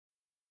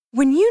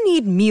When you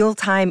need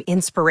mealtime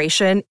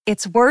inspiration,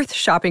 it's worth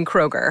shopping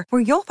Kroger,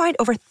 where you'll find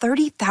over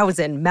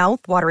 30,000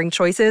 mouth-watering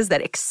choices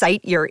that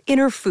excite your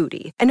inner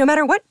foodie. And no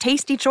matter what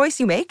tasty choice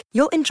you make,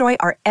 you'll enjoy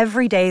our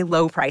everyday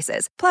low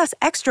prices, plus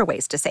extra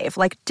ways to save,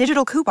 like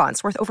digital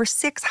coupons worth over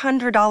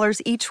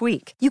 $600 each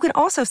week. You can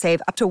also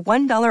save up to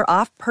 $1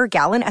 off per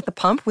gallon at the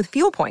pump with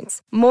fuel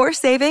points. More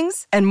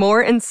savings and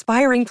more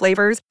inspiring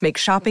flavors make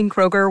shopping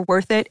Kroger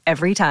worth it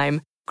every time.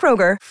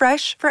 Kroger,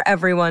 fresh for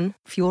everyone.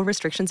 Fuel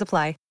restrictions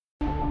apply.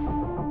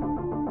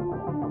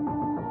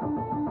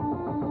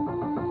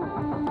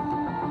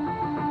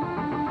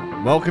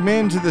 Welcome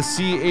into the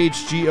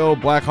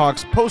CHGO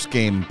Blackhawks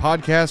postgame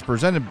podcast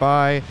presented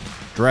by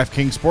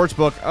DraftKings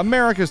Sportsbook,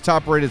 America's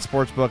top-rated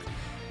sportsbook.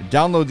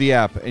 Download the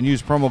app and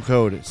use promo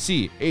code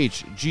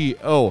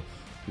CHGO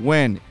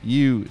when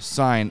you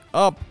sign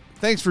up.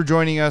 Thanks for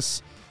joining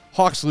us.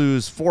 Hawks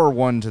lose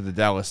 4-1 to the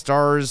Dallas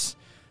Stars.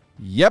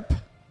 Yep,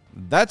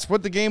 that's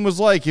what the game was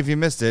like if you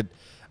missed it.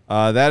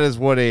 That is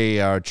what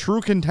a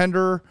true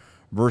contender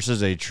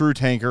versus a true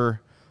tanker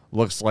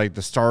looks like.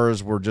 The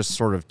Stars were just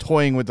sort of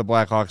toying with the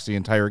Blackhawks the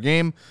entire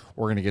game.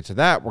 We're going to get to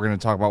that. We're going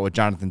to talk about what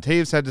Jonathan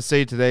Toews had to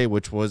say today,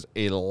 which was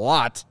a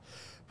lot.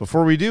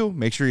 Before we do,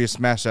 make sure you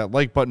smash that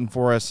like button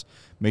for us.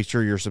 Make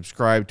sure you're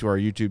subscribed to our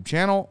YouTube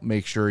channel.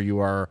 Make sure you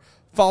are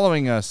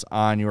following us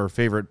on your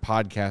favorite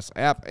podcast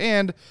app.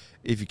 And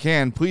if you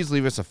can, please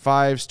leave us a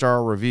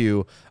 5-star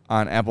review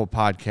on Apple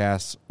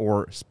Podcasts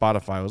or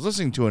Spotify. I was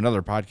listening to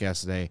another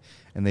podcast today,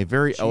 and they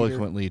very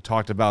eloquently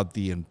talked about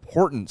the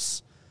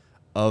importance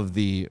of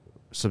the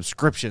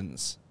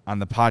subscriptions on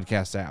the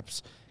podcast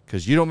apps,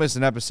 because you don't miss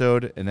an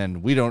episode, and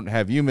then we don't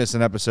have you miss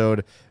an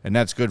episode, and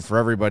that's good for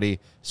everybody.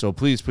 So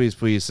please, please,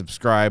 please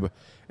subscribe.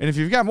 And if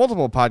you've got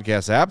multiple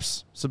podcast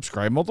apps,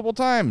 subscribe multiple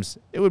times.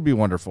 It would be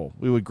wonderful.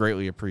 We would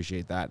greatly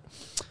appreciate that.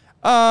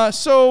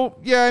 So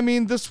yeah, I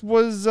mean, this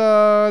was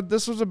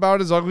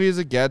about as ugly as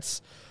it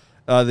gets.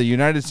 The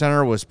United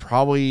Center was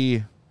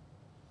probably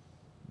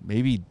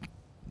maybe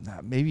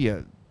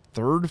a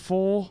third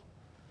full.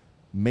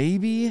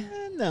 Maybe?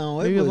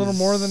 No, maybe a little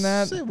more than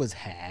that. It was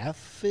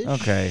half-ish.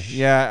 Okay,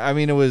 yeah. I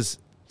mean, it was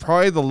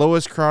probably the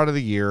lowest crowd of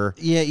the year.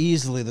 Yeah,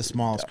 easily the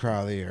smallest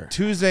crowd of the year.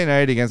 Tuesday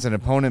night against an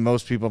opponent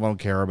most people don't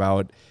care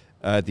about.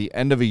 At the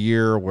end of a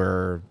year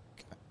where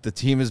the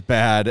team is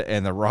bad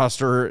and the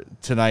roster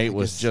tonight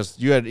was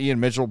just, you had Ian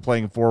Mitchell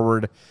playing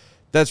forward.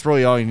 That's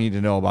really all you need to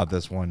know about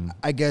this one.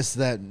 I guess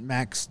that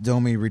Max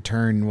Domi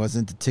return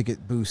wasn't the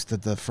ticket boost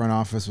that the front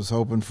office was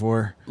hoping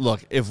for.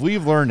 Look, if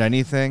we've learned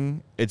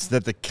anything, it's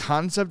that the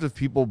concept of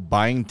people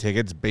buying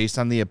tickets based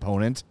on the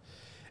opponent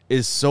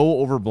is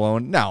so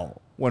overblown. Now,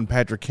 when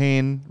Patrick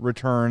Kane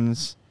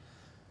returns,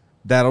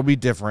 that'll be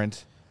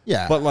different.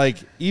 Yeah. But, like,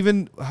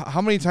 even how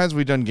many times have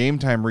we done game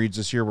time reads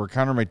this year where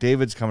Connor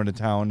McDavid's coming to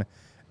town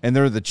and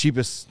they're the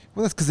cheapest?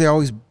 Well, that's because they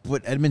always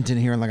put Edmonton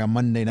here on like a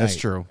Monday night. That's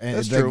true. And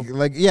that's true.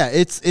 Like, yeah,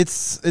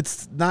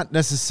 it's not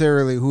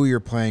necessarily who you're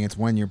playing; it's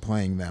when you're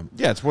playing them.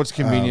 Yeah, it's what's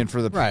convenient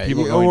for the right.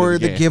 people going or to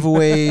the the game.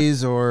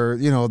 giveaways, or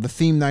the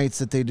theme nights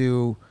that they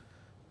do.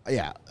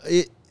 Yeah,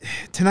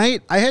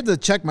 tonight I had to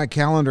check my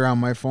calendar on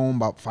my phone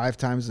about 5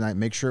 times tonight,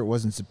 make sure it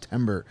wasn't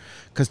September,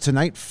 because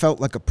tonight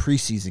felt like a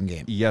preseason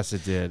game. Yes,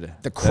 it did.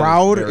 The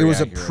crowd, it was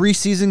accurate. a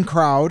preseason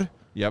crowd.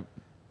 Yep.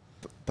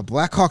 The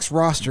Blackhawks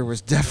roster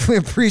was definitely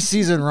a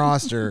preseason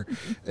roster.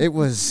 It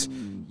was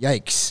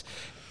yikes.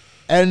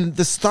 And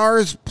the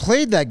Stars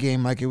played that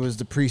game like it was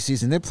the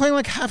preseason. They're playing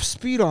like half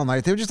speed all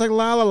night. They were just like,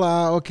 la, la,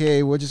 la,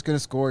 okay, we're just going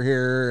to score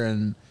here,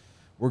 and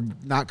we're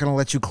not going to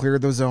let you clear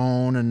the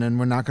zone, and then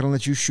we're not going to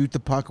let you shoot the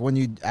puck when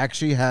you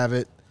actually have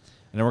it.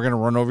 And then we're going to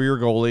run over your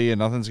goalie, and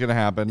nothing's going to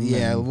happen.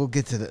 Yeah, we'll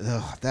get to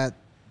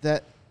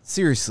that.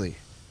 Seriously.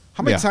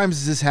 How many times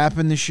has this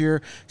happened this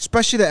year?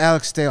 Especially to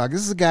Alex Stalock.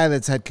 This is a guy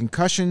that's had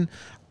concussion,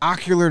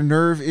 ocular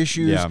nerve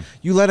issues. Yeah.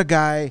 You let a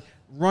guy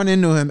run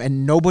into him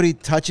and nobody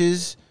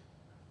touches.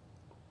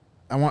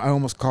 I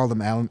almost called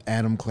him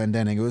Adam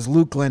Clendenning. It was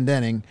Luke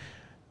Clendenning.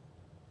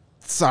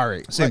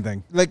 Sorry. Same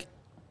thing. Like,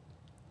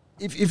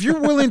 if you're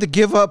willing to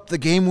give up the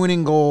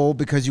game-winning goal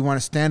because you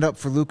want to stand up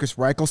for Lucas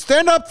Reichel,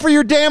 stand up for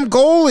your damn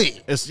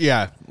goalie.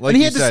 Like and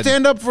he you had said, to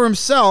stand up for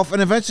himself and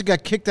eventually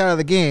got kicked out of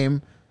the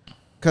game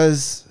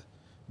because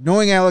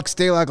knowing Alex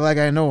Stalock like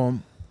I know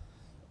him,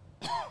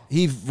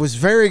 he was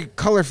very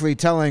colorfully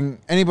telling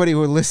anybody who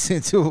would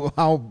listen to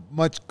how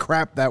much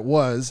crap that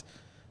was,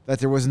 that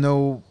there was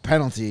no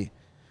penalty.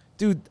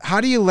 Dude, how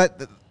do you let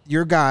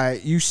your guy,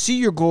 you see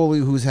your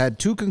goalie who's had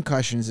 2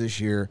 concussions this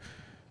year,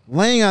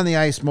 laying on the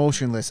ice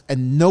motionless,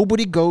 and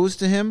nobody goes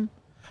to him?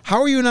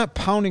 How are you not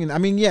pounding? I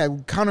mean, yeah,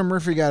 Connor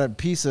Murphy got a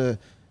piece of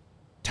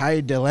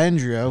Ty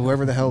Dellandrea,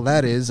 whoever the hell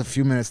that is, a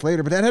few minutes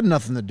later, but that had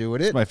nothing to do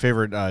with it. It's my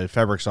favorite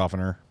fabric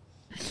softener.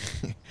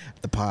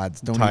 The pods.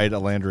 Ty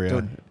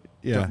Dellandrea.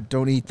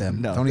 Don't eat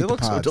them. No, don't eat they the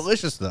look pods. so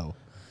delicious, though.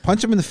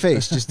 Punch him in the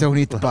face. Just don't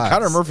eat the pods.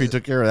 Connor Murphy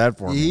took care of that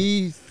for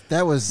me.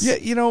 That was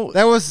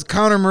that was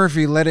Connor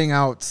Murphy letting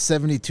out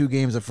 72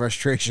 games of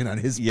frustration on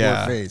his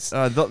poor face.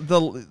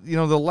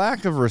 The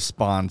lack of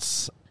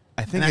response.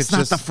 I think and that's it's not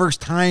just the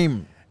first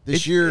time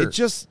this year. It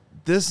just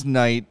this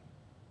night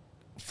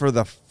for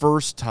the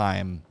first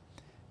time,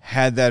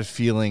 had that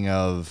feeling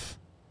of,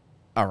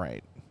 all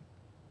right,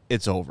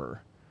 it's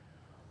over.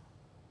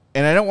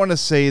 And I don't want to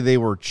say they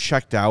were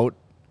checked out,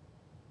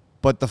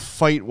 but the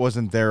fight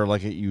wasn't there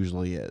like it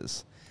usually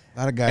is. A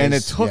lot of guys, and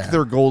it took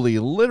their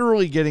goalie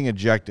literally getting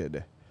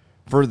ejected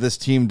for this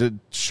team to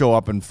show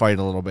up and fight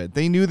a little bit.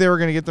 They knew they were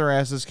going to get their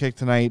asses kicked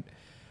tonight.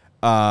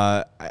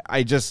 I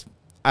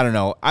don't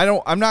know.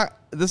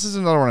 This is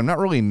another one I'm not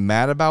really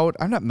mad about.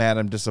 I'm not mad.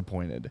 I'm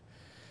disappointed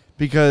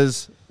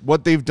because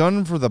what they've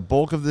done for the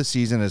bulk of the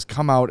season is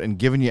come out and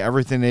given you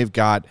everything they've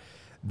got.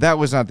 That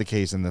was not the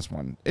case in this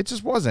one. It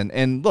just wasn't.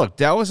 And look,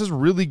 Dallas is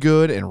really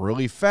good and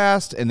really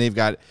fast, and they've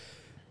got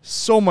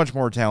so much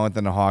more talent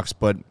than the Hawks,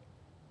 but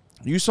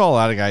you saw a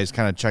lot of guys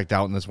kind of checked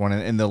out in this one,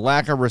 and the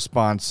lack of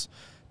response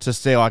to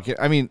Stalock.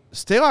 I mean,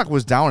 Stalock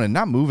was down and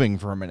not moving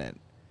for a minute.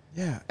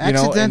 Yeah,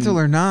 accidental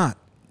or not.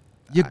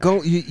 You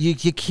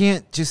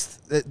can't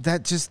just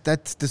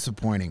that's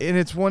disappointing. And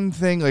it's one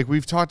thing, like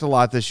we've talked a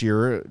lot this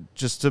year,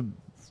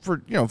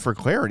 for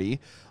clarity,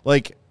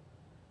 like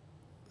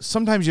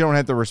sometimes you don't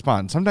have to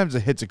respond. Sometimes a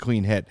hit's a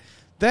clean hit.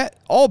 That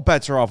all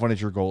bets are off when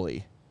it's your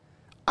goalie.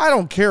 I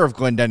don't care if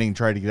Glendening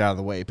tried to get out of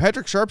the way.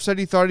 Patrick Sharp said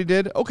he thought he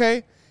did.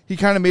 Okay. He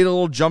kind of made a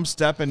little jump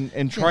step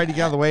and tried to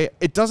get out of the way.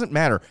 It doesn't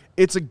matter.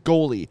 It's a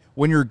goalie.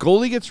 When your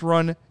goalie gets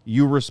run,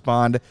 you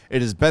respond.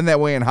 It has been that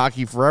way in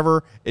hockey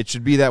forever. It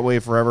should be that way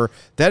forever.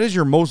 That is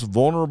your most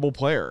vulnerable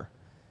player.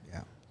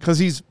 Yeah. Because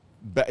he's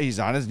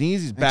on his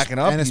knees. He's backing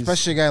up. And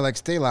especially a guy like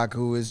Stalock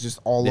who is just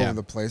all over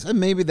the place. And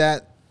maybe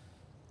that,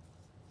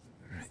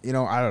 I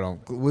don't know.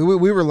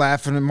 We were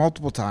laughing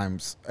multiple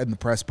times in the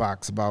press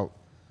box about,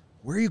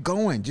 where are you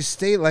going? Just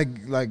stay like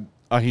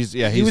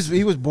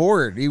he was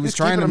bored. He was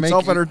trying to make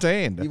himself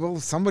entertained.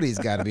 Well, somebody's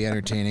got to be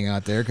entertaining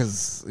out there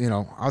because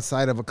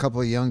outside of a couple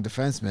of young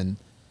defensemen,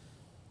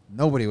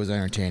 nobody was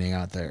entertaining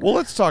out there. Well,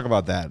 let's talk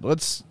about that.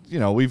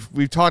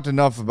 We've talked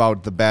enough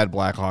about the bad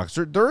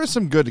Blackhawks. There is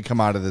some good to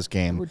come out of this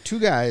game. There were two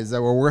guys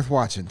that were worth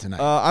watching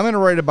tonight. I'm going to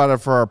write about it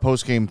for our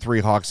post-game 3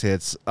 Hawks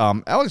hits.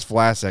 Alex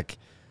Vlasic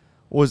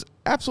was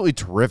absolutely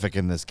terrific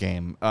in this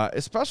game,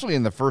 especially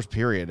in the first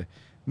period,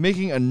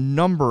 making a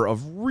number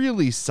of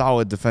really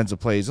solid defensive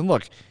plays. And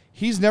look,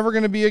 he's never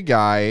going to be a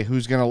guy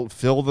who's going to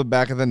fill the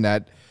back of the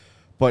net,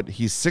 but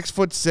he's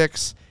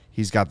 6'6".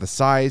 He's got the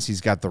size.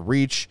 He's got the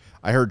reach.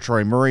 I heard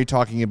Troy Murray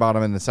talking about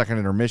him in the second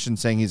intermission,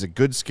 saying he's a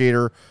good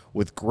skater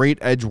with great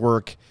edge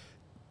work.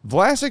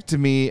 Vlasic, to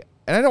me,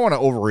 and I don't want to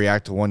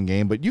overreact to one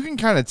game, but you can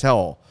kind of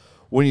tell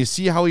when you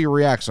see how he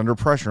reacts under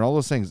pressure and all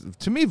those things.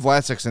 To me,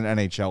 Vlasic's an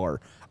NHLer.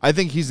 I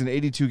think he's an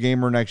 82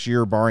 gamer next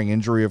year, barring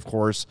injury, of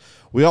course.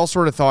 We all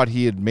sort of thought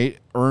he had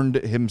earned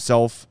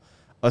himself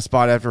a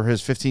spot after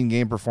his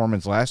 15-game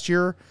performance last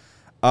year,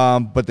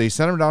 but they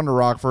sent him down to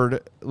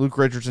Rockford. Luke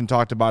Richardson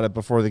talked about it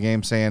before the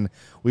game, saying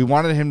we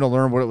wanted him to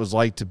learn what it was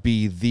like to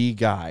be the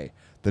guy,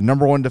 the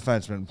number one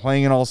defenseman,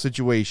 playing in all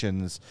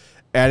situations,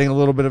 adding a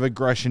little bit of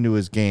aggression to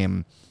his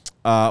game.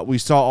 We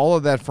saw all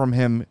of that from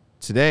him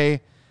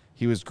today.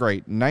 He was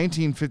great.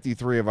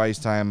 1953 of ice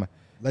time.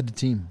 Led the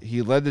team.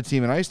 He led the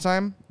team in ice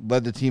time,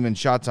 led the team in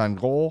shots on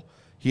goal.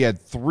 He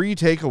had 3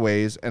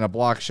 takeaways and a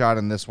block shot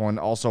in this one,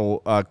 also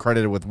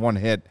credited with 1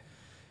 hit.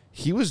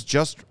 He was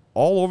just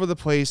all over the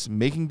place,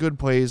 making good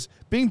plays.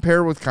 Being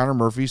paired with Connor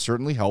Murphy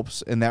certainly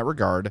helps in that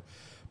regard.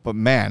 But,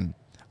 man,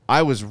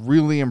 I was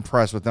really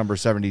impressed with number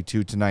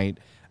 72 tonight.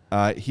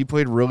 He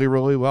played really,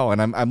 really well.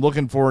 And I'm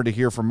looking forward to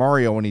hear from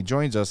Mario when he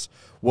joins us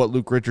what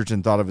Luke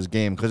Richardson thought of his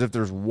game. Because if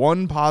there's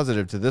one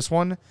positive to this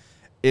one,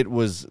 it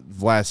was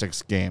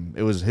Vlasic's game.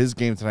 It was his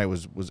game tonight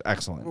was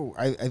excellent. Oh,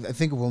 I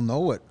think we'll know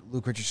what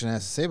Luke Richardson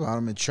has to say about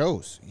him. It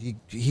shows.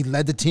 He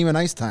led the team in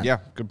ice time. Yeah,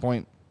 good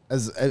point.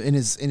 As in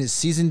his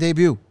season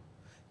debut.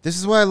 This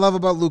is what I love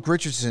about Luke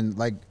Richardson.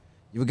 Like,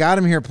 you got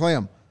him here, play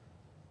him.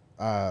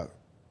 As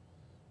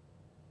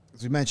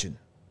we mentioned,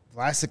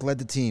 Vlasic led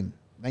the team.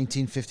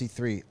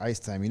 1953 ice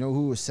time. You know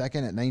who was second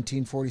at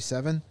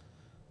 1947?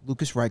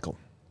 Lucas Reichel.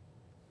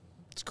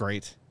 It's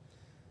great.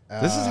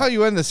 This is how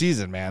you end the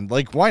season, man.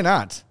 Like, why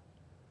not?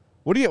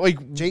 What do you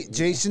like?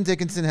 Jason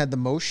Dickinson had the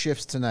most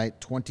shifts tonight,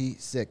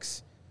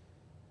 26.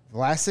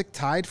 Vlasic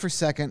tied for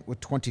second with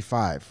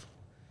 25.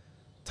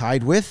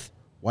 Tied with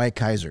Wyatt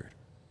Kaiser.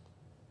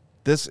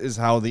 This is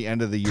how the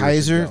end of the year.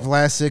 Kaiser,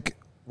 Vlasic,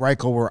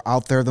 Reichel were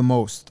out there the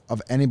most of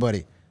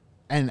anybody,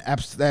 and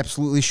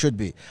absolutely should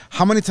be.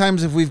 How many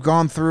times have we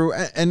gone through?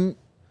 And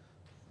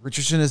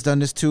Richardson has done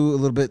this too a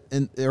little bit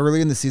early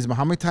in the season. But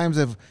how many times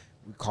have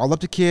we called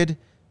up the kid?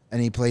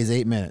 And he plays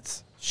 8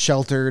 minutes.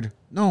 Sheltered.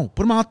 No,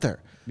 put him out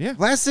there. Yeah.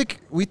 Vlasic,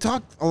 we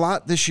talked a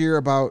lot this year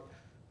about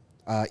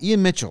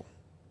Ian Mitchell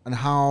and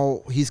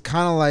how he's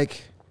kind of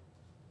like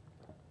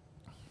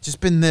just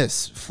been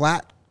this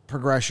flat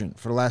progression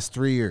for the last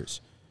 3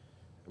 years.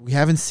 We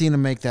haven't seen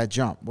him make that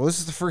jump. Well, this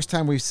is the first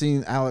time we've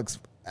seen Alex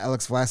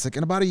Vlasic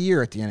in about a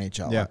year at the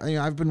NHL.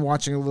 Yeah. I've been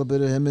watching a little bit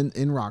of him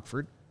in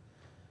Rockford.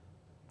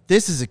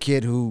 This is a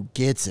kid who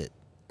gets it,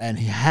 and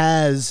he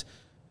has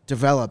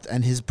developed,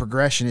 and his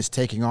progression is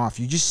taking off.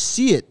 You just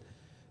see it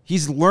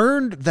he's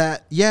learned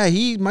that,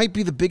 he might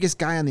be the biggest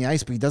guy on the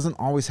ice, but he doesn't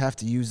always have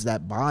to use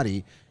that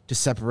body to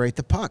separate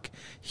the puck.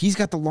 He's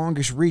got the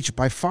longest reach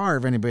by far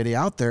of anybody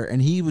out there,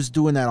 and he was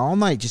doing that all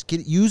night, just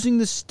using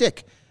the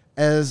stick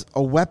as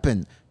a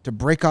weapon to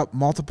break up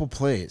multiple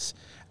plays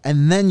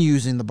and then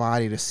using the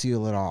body to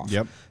seal it off.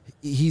 Yep.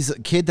 He's a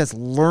kid that's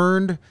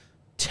learned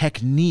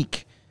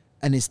technique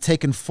and is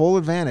taking full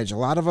advantage. A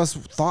lot of us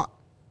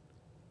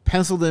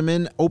penciled him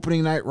in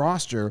opening night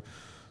roster,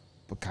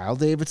 but Kyle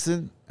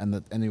Davidson and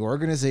the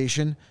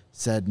organization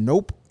said,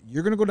 nope,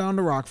 you're going to go down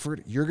to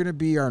Rockford. You're going to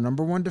be our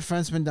number one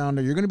defenseman down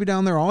there. You're going to be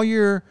down there all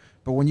year,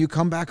 but when you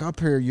come back up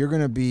here, you're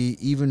going to be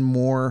even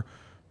more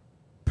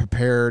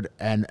prepared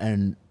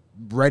and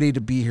ready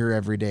to be here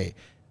every day.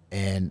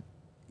 And,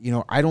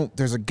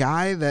 there's a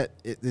guy that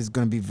is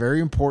going to be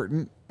very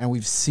important, and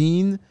we've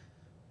seen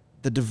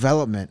the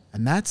development,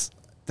 and a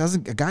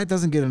guy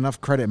doesn't get enough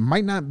credit.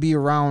 Might not be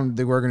around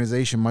the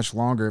organization much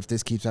longer if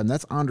this keeps happening.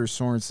 That's Anders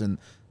Sorensen,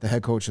 the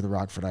head coach of the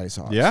Rockford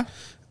IceHogs. Yeah.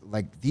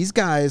 Like these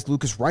guys,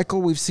 Lucas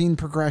Reichel, we've seen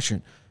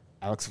progression.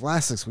 Alex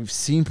Vlasic, we've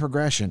seen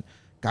progression.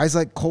 Guys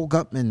like Cole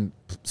Gutman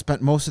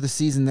spent most of the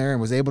season there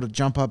and was able to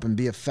jump up and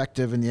be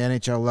effective in the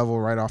NHL level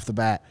right off the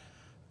bat.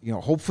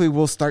 Hopefully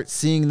we'll start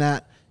seeing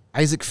that.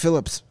 Isaac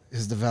Phillips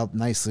has developed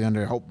nicely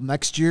under. Hope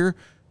next year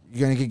you're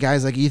going to get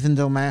guys like Ethan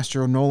Del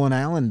Mastro, Nolan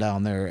Allen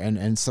down there,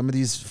 and some of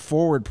these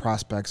forward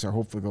prospects are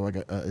hopefully like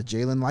a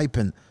Jalen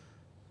Lipin.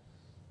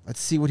 Let's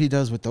see what he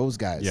does with those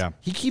guys. Yeah.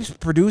 He keeps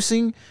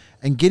producing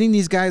and getting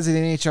these guys at the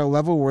NHL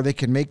level where they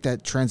can make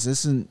that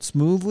transition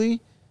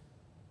smoothly.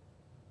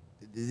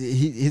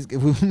 We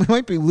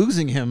might be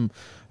losing him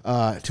to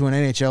an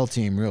NHL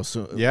team real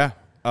soon. Yeah.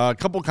 A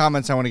couple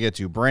comments I want to get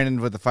to. Brandon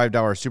with the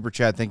 $5 super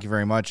chat, thank you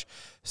very much,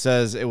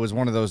 says it was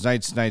one of those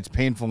nights,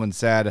 painful and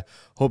sad,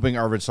 hoping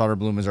Arvid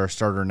Soderblom is our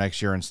starter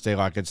next year and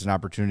Stalock gets an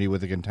opportunity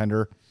with a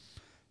contender.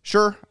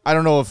 Sure, I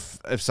don't know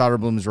if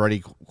Soderblom is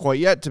ready quite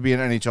yet to be an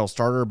NHL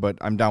starter, but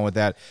I'm down with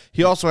that.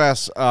 He also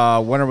asks,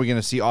 when are we going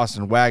to see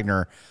Austin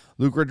Wagner?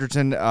 Luke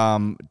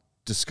Richardson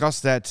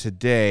discussed that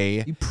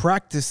today. He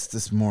practiced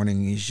this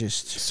morning.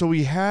 So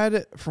he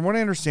had, from what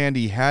I understand,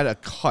 he had a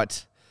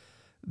cut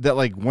that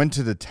went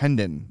to the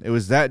tendon. It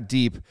was that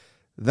deep,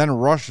 then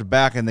rushed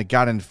back and it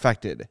got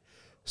infected.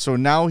 So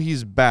now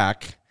he's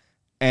back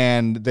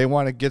and they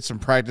want to get some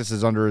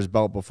practices under his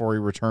belt before he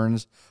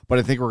returns. But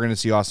I think we're going to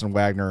see Austin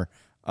Wagner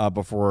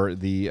before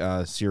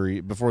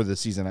the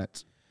season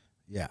ends.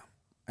 Yeah.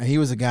 And he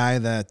was a guy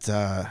that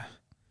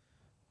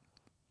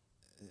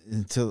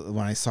until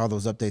when I saw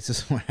those updates, this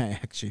is when I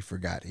actually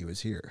forgot he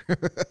was here.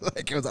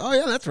 It was, oh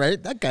yeah, that's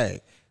right. That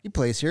guy. He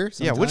plays here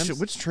sometimes. Yeah,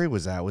 which trade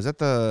was that? Was that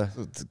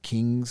the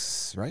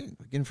Kings, right?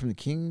 Again from the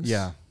Kings?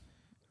 Yeah.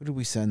 Who did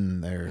we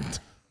send there?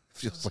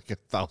 Feels like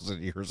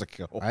 1,000 years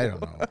ago. I don't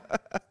know.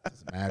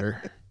 Doesn't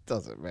matter.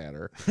 Doesn't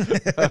matter.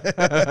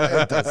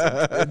 It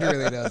doesn't. It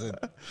really doesn't.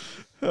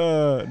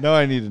 No,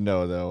 I need to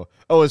know, though.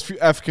 Oh, it's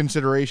F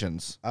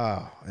considerations.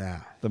 Oh,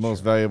 yeah. The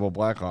most valuable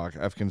Blackhawk,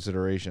 F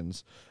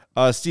considerations.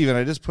 Steven,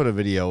 I just put a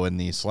video in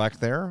the Slack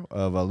there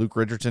of Luke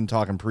Richardson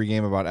talking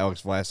pregame about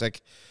Alex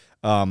Vlasic.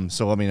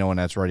 So let me know when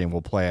that's ready and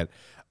we'll play it.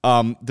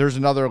 There's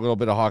another little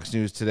bit of Hawks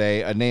news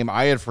today. A name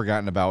I had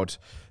forgotten about.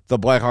 The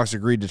Blackhawks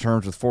agreed to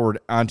terms with forward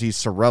Antti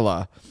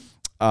Sarella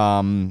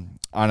on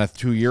a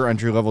 2-year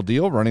entry-level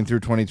deal running through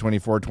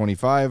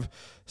 2024-25.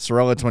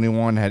 Sarella,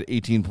 21, had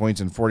 18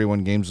 points in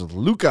 41 games with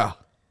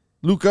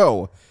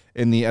Lukko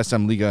in the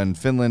SM Liga in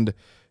Finland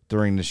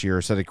during this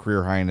year, set a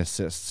career high in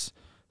assists.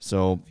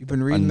 So if you've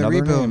been reading the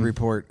rebuild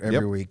report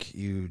every week,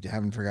 you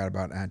haven't forgot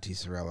about Antti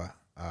Sarella.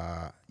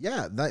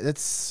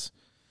 That's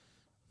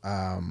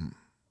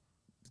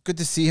good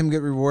to see him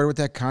get rewarded with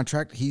that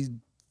contract. He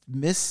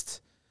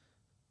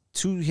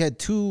had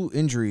 2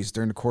 injuries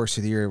during the course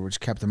of the year, which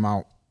kept him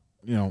out.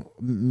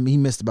 He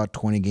missed about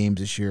 20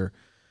 games this year,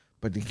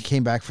 but he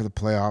came back for the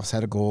playoffs,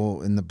 had a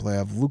goal in the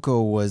playoff.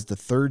 Lukko was the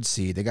 3rd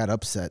seed. They got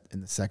upset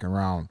in the second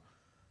round,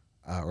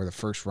 or the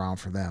first round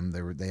for them.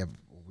 They have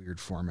a weird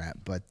format,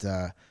 but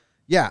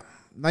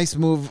nice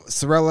move.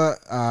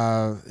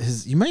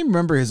 Sarella, you might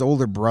remember his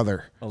older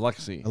brother,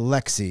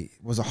 Alexi,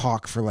 was a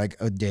Hawk for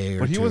a day or two.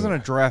 But he wasn't a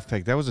draft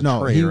pick. That was a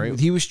trade, right?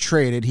 He was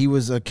traded. He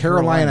was a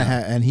Carolina,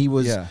 and he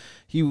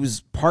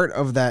was part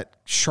of that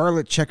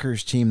Charlotte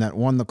Checkers team that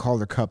won the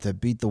Calder Cup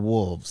that beat the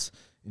Wolves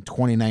in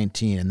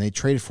 2019. And they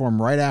traded for him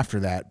right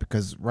after that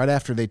because right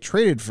after they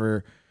traded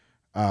for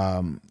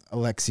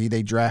Alexi,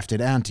 they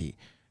drafted Antti.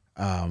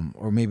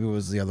 Or maybe it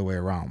was the other way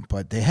around.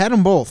 But they had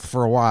them both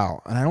for a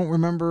while. And I don't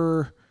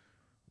remember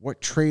what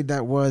trade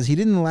that was. He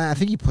didn't I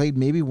think he played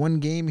maybe 1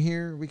 game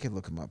here. We could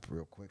look him up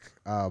real quick.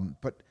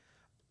 But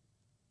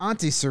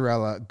Antti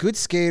Sarella, good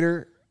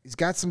skater. He's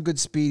got some good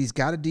speed. He's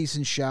got a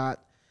decent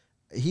shot.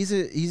 He's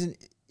an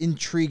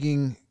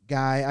intriguing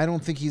guy. I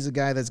don't think he's a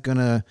guy that's going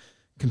to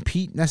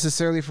compete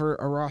necessarily for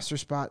a roster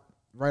spot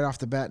right off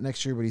the bat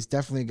next year, but he's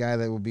definitely a guy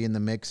that will be in the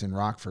mix in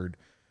Rockford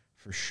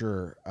for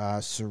sure.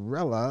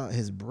 Sarella,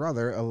 his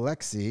brother,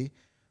 Alexi,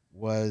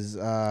 was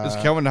It's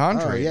Calvin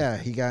DeHaan trade.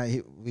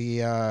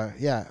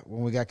 Yeah,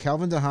 when we got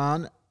Calvin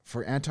DeHaan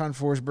for Anton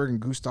Forsberg and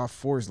Gustav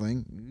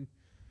Forsling.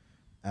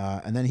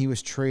 And then he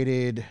was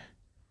traded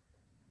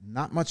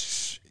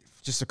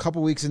just a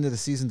couple weeks into the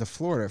season to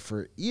Florida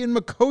for Ian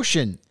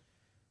McCoshen.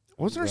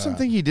 Wasn't there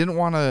something he didn't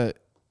want to?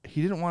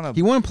 He wanted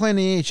to play in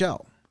the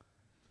AHL.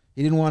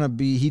 He didn't want to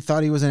be. He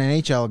thought he was an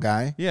NHL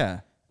guy.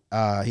 Yeah.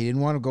 He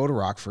didn't want to go to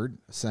Rockford,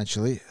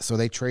 essentially. So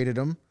they traded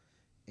him,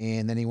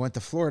 and then he went to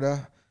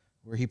Florida,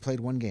 where he played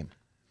one game.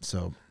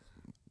 So,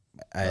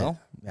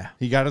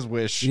 he got his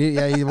wish.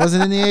 He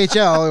wasn't in the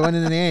AHL. He wasn't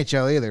in the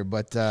AHL either.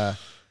 But So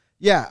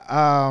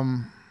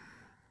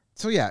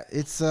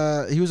it's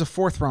he was a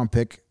 4th-round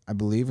pick, I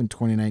believe, in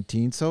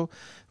 2019. So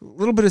a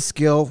little bit of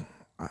skill.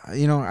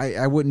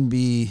 I wouldn't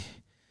be.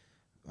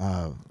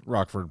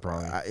 Rockford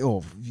probably.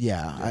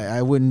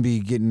 I wouldn't be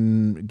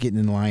getting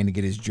in line to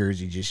get his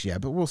jersey just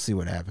yet, but we'll see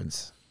what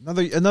happens.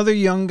 Another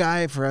young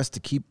guy for us to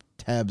keep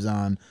tabs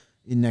on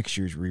in next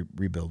year's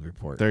rebuild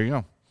report. There you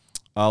go.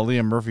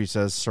 Liam Murphy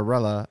says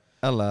Sorella,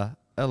 Ella,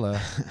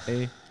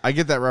 A. I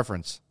get that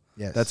reference.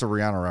 Yes, that's a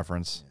Rihanna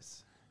reference.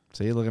 Yes.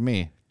 See, look at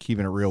me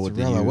keeping it real with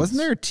the youths. Wasn't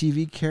there a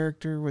TV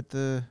character with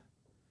the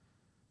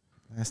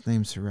last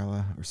name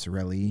Sorella or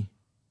Sorelli?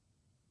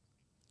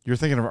 You're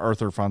thinking of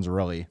Arthur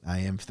Fonzarelli. I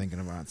am thinking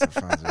of Arthur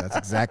Fonzarelli. That's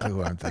exactly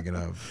who I'm thinking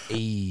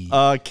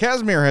of.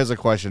 Casimir has a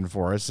question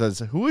for us. Says,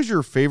 who is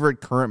your favorite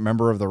current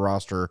member of the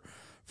roster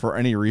for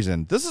any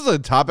reason? This is a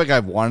topic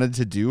I've wanted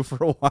to do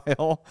for a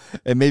while,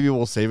 and maybe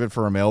we'll save it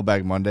for a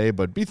Mailbag Monday,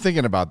 but be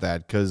thinking about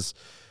that because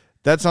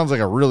that sounds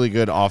like a really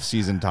good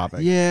off-season topic.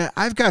 Yeah,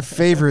 I've got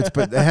favorites,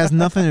 but it has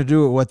nothing to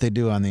do with what they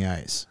do on the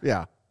ice.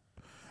 Yeah.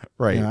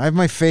 Right. I have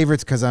my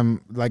favorites because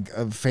I'm like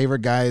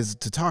favorite guys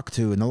to talk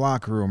to in the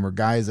locker room or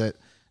guys that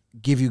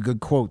give you good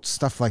quotes,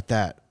 stuff like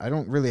that. I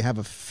don't really have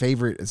a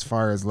favorite as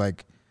far as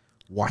like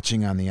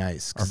watching on the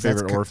ice. Our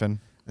favorite orphan.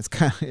 It's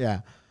kind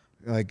of,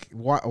 like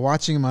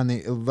watching them on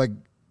the, like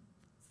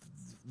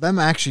them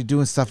actually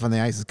doing stuff on the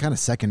ice is kind of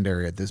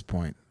secondary at this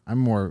point. I'm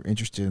more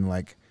interested in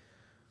like,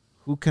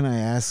 who can I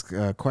ask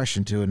a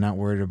question to and not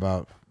worried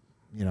about,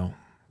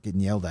 getting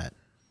yelled at.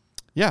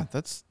 Yeah,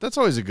 that's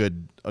always a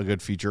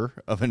good feature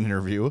of an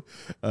interview,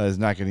 is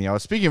not getting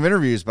yelled. Speaking of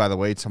interviews, by the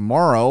way,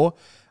 tomorrow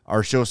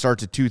our show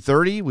starts at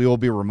 2:30. We will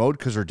be remote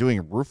because we're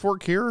doing roof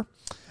work here.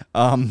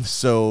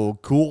 So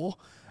cool.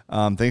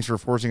 Thanks for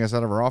forcing us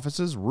out of our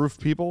offices, roof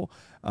people.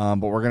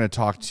 But we're going to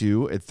talk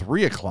to, at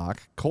 3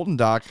 o'clock, Colton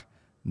Dock,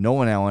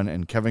 Nolan Allen,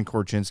 and Kevin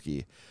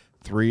Korchinski,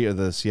 3 of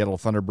the Seattle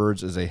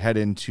Thunderbirds, as they head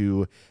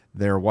into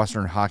their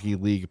Western Hockey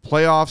League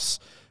playoffs.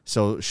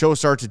 So show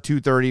starts at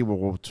 2:30.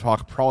 We'll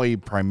talk probably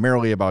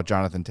primarily about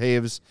Jonathan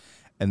Taves,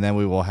 and then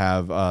we will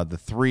have the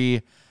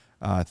three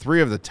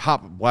of the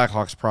top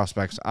Blackhawks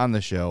prospects on the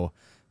show.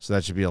 So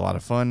that should be a lot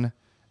of fun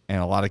and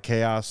a lot of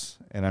chaos,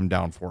 and I'm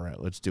down for it.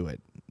 Let's do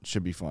it. It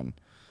should be fun.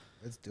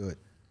 Let's do it.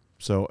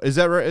 So is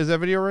that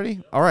video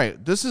ready? All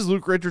right. This is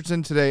Luke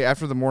Richardson today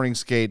after the morning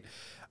skate,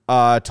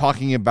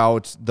 talking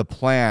about the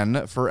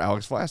plan for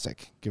Alex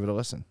Vlasic. Give it a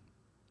listen.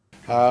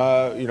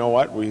 You know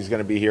what? He's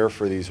going to be here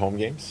for these home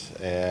games,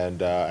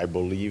 and I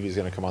believe he's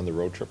going to come on the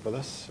road trip with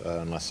us,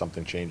 unless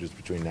something changes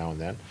between now and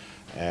then.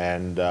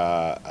 And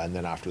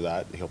then after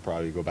that, he'll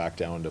probably go back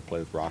down to play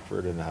with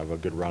Rockford and have a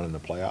good run in the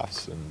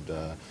playoffs,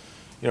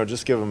 and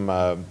just give him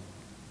a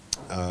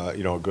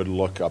good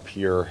look up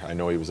here. I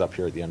know he was up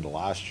here at the end of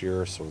last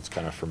year, so it's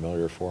kind of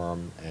familiar for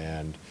him,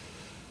 and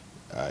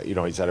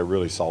he's had a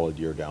really solid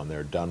year down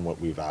there. Done what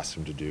we've asked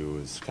him to do,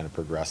 is kind of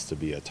progressed to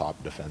be a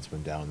top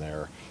defenseman down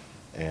there,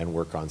 and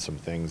work on some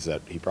things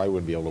that he probably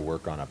wouldn't be able to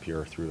work on up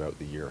here throughout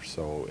the year,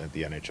 so at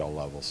the NHL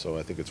level. So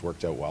I think it's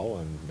worked out well,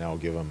 and now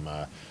give him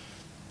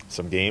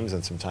some games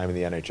and some time in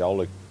the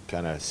NHL to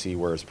kind of see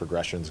where his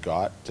progression's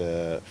got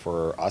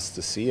for us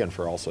to see and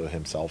for also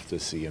himself to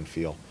see and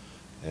feel.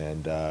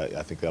 And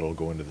I think that'll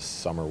go into the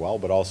summer well,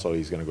 but also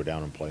he's going to go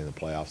down and play in the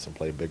playoffs and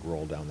play a big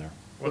role down there.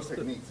 What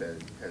techniques has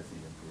he improved?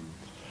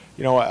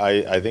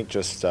 I think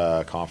just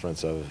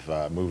confidence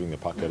of moving the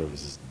puck out of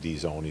his D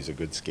zone. He's a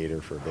good skater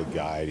for a big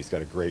guy. He's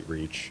got a great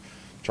reach.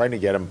 Trying to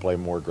get him to play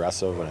more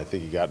aggressive, and I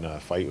think he got in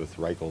a fight with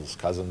Reichel's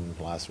cousin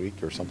last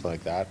week or something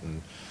like that.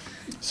 And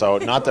so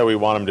not that we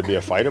want him to be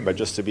a fighter, but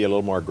just to be a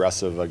little more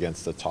aggressive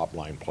against the top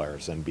line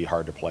players and be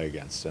hard to play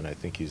against. And I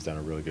think he's done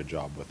a really good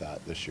job with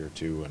that this year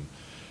too. And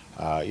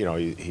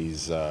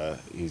he's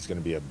going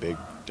to be a big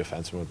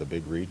defenseman with a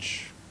big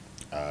reach.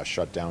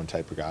 Shutdown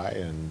type of guy,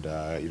 and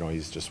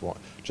he's just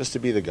to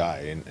be the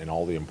guy in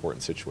all the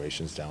important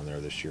situations down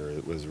there this year.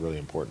 It was really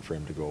important for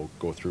him to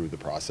go through the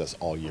process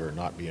all year,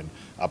 not being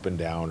up and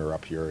down or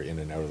up here in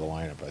and out of the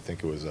lineup. I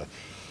think it was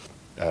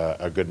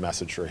a good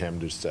message for him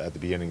just at the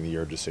beginning of the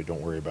year, just say,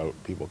 don't worry about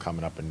people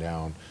coming up and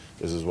down.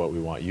 This is what we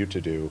want you to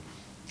do,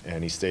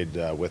 and he stayed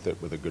with it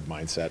with a good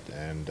mindset,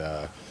 and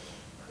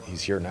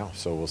he's here now.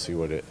 So we'll see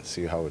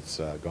how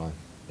it's gone.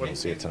 We'll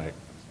see it tonight.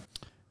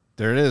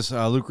 There it is,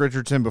 Luke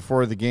Richardson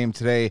before the game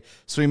today.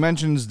 So he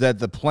mentions that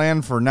the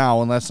plan for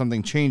now, unless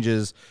something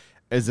changes,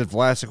 is that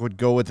Vlasic would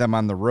go with them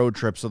on the road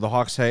trip. So the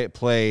Hawks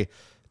play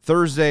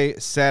Thursday,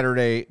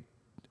 Saturday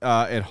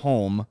at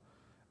home,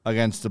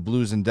 against the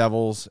Blues and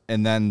Devils,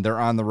 and then they're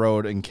on the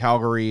road in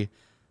Calgary,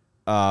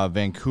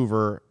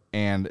 Vancouver,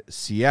 and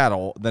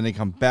Seattle. Then they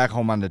come back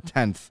home on the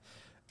 10th,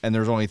 and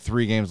there's only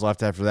 3 games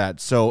left after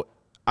that. So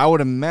I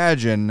would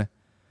imagine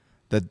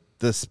that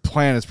this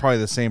plan is probably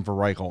the same for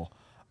Reichel.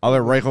 I'll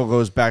bet Reichel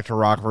goes back to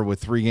Rockford with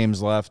 3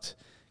 games left,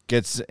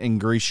 gets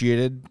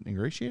ingratiated.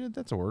 Ingratiated?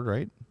 That's a word,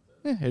 right?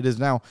 It is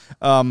now.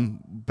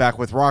 Back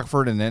with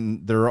Rockford, and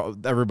then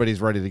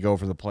everybody's ready to go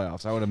for the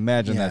playoffs. I would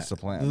imagine that's the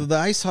plan. The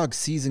Ice Hawks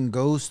season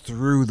goes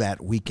through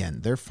that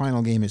weekend. Their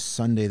final game is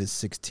Sunday the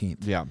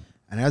 16th. Yeah.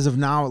 And as of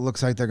now, it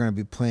looks like they're going to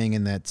be playing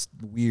in that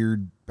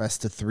weird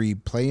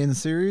best-of-3 play-in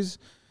series.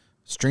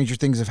 Stranger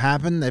things have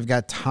happened. They've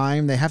got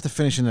time. They have to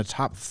finish in the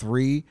top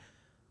 3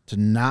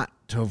 to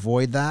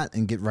avoid that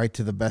and get right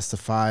to the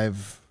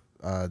best-of-5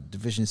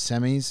 division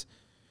semis.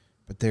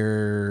 But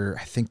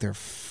I think they're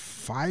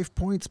 5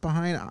 points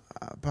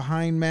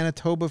behind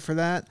Manitoba for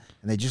that,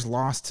 and they just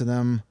lost to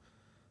them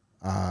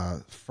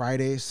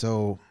Friday.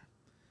 So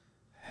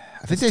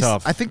I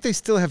think they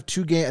still have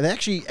 2 games. They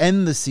actually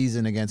end the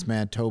season against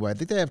Manitoba. I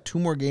think they have 2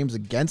 more games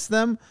against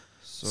them.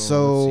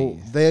 So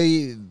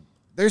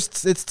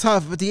it's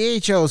tough. But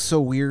the AHL is so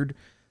weird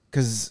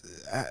because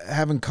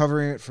having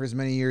covered it for as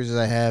many years as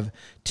I have,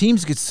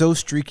 teams get so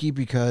streaky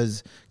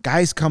because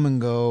guys come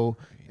and go.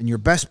 And your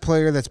best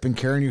player that's been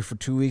carrying you for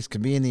 2 weeks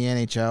can be in the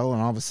NHL,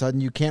 and all of a sudden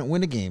you can't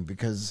win a game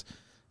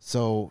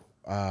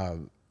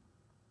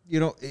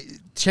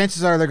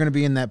chances are they're going to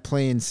be in that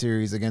play-in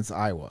series against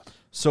Iowa.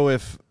 So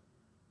if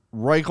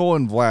Reichel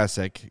and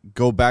Vlasic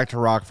go back to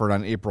Rockford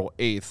on April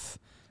 8th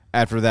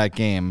after that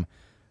game,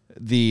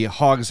 the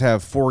Hogs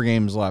have 4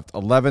 games left.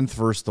 11th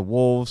versus the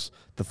Wolves,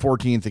 the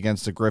 14th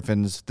against the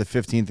Griffins, the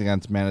 15th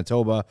against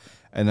Manitoba,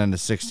 and then the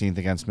 16th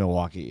against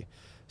Milwaukee.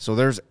 So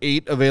there's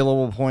 8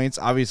 available points.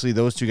 Obviously,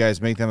 those 2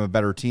 guys make them a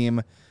better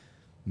team.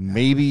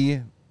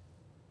 Maybe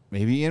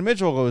Ian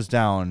Mitchell goes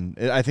down.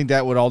 I think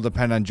that would all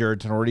depend on Jared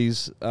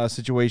Tenorti's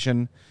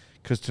situation,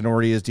 because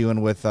Tenorti is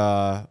dealing with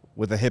a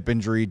hip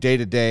injury day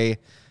to day.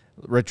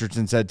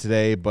 Richardson said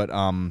today, but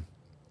and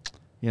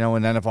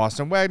then if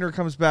Austin Wagner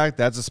comes back,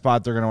 that's a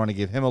spot they're going to want to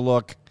give him a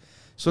look.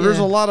 So there's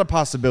a lot of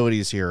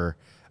possibilities here.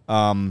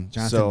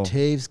 Jonathan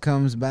Taves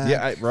comes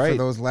back right. For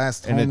those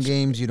last home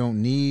games. You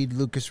don't need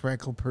Lucas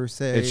Reichel per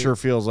se. It sure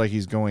feels like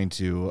he's going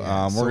to.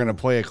 We're going to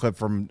play a clip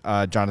from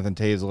Jonathan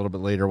Taves a little bit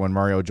later when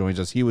Mario joins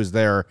us. He was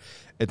there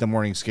at the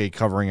morning skate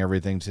covering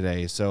everything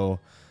today. So,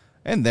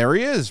 and there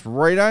he is,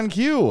 right on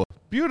cue.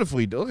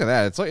 Beautifully. Look at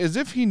that. It's like as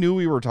if he knew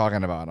we were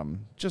talking about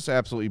him. Just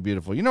absolutely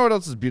beautiful. You know what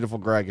else is beautiful,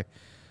 Greg?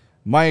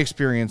 My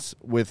experience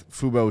with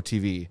Fubo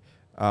TV.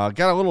 Got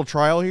a little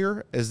trial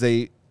here as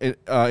they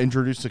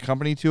introduced the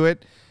company to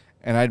it.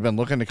 And I'd been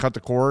looking to cut the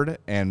cord,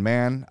 and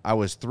man, I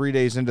was 3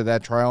 days into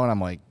that trial, and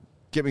I'm like,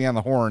 get me on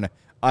the horn.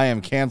 I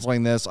am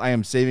canceling this. I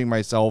am saving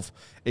myself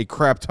a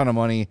crap ton of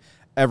money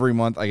every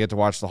month. I get to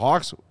watch the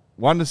Hawks.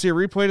 Wanted to see a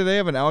replay today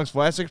of an Alex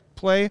Vlasic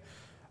play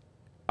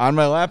on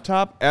my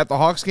laptop at the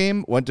Hawks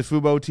game. Went to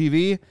Fubo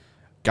TV,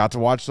 got to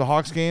watch the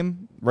Hawks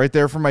game right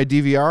there from my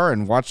DVR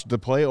and watched the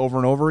play over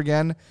and over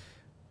again.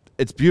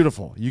 It's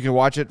beautiful. You can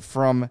watch it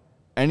from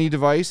any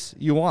device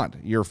you want,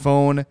 your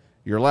phone,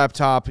 your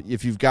laptop.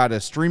 If you've got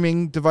a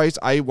streaming device,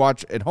 I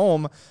watch at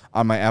home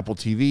on my Apple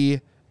TV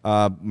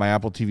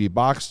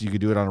box. You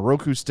could do it on a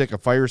Roku stick, a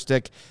Fire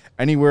Stick,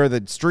 anywhere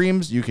that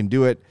streams, you can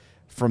do it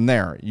from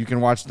there. You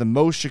can watch the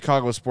most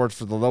Chicago sports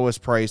for the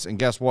lowest price. And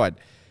guess what?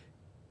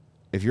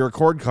 If you're a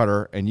cord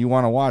cutter and you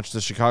want to watch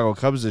the Chicago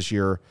Cubs this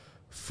year,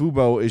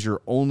 Fubo is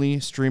your only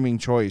streaming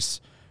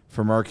choice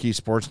for Marquee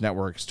Sports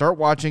Network. Start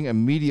watching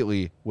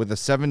immediately with a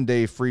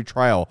 7-day free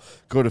trial.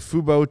 Go to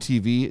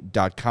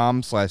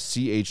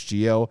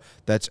FuboTV.com/CHGO.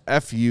 That's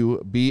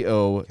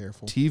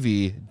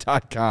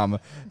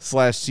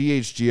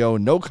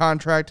FuboTV.com/CHGO. No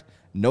contract,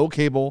 no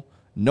cable,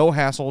 no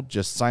hassle.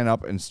 Just sign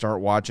up and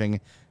start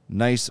watching.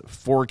 Nice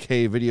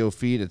 4K video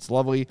feed. It's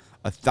lovely.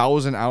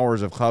 1,000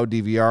 hours of cloud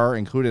DVR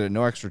included at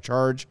no extra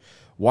charge.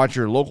 Watch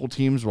your local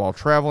teams while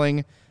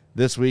traveling.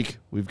 This week,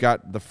 we've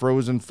got the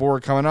Frozen 4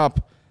 coming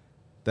up.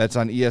 That's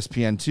on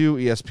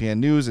ESPN2, ESPN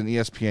News, and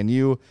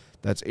ESPNU.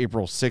 That's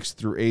April 6th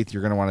through 8th.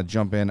 You're going to want to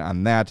jump in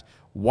on that.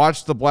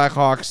 Watch the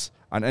Blackhawks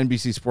on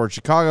NBC Sports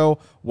Chicago.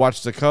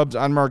 Watch the Cubs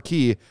on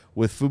Marquee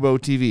with Fubo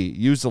TV.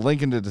 Use the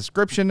link in the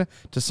description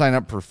to sign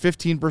up for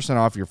 15%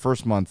 off your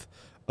first month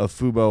of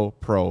Fubo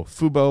Pro.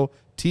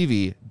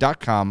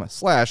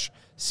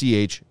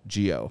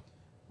 FuboTV.com/CHGO. Well,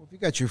 if you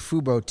got your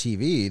Fubo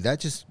TV, that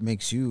just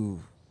makes you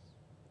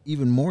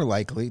even more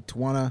likely to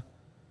want to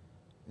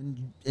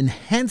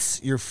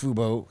enhance your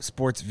Fubo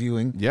sports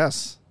viewing.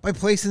 Yes. By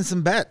placing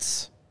some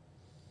bets.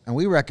 And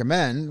we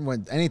recommend,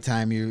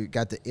 anytime you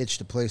got the itch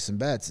to play some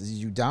bets, is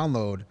you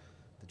download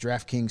the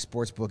DraftKings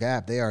Sportsbook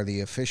app. They are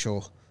the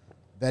official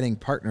betting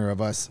partner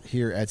of us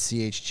here at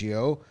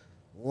CHGO.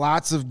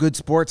 Lots of good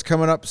sports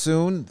coming up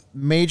soon.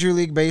 Major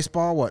League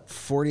Baseball,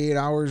 48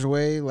 hours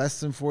away, less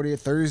than 40,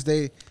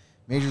 Thursday.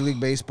 Major League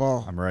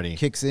Baseball I'm ready.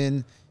 Kicks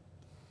in.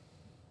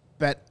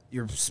 Bet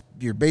your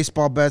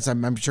baseball bets.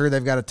 I'm sure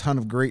they've got a ton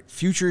of great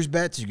futures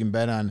bets. You can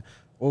bet on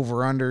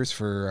over-unders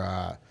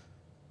for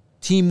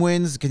team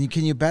wins.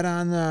 Can you bet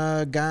on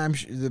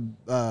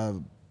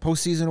the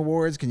postseason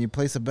awards? Can you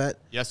place a bet?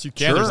 Yes, you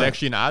can. Sure. There's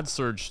actually an odds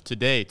surge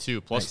today,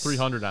 too, plus Nice.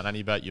 300 on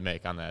any bet you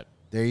make on that.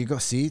 There you go.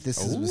 See,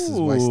 this is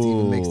why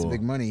Steven makes the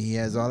big money. He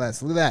has all that.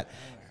 So look at that.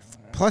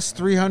 Plus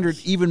 300,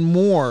 even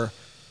more,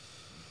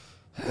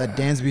 that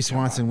Dansby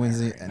Swanson wins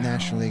the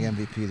National League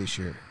MVP this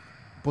year.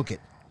 Book it.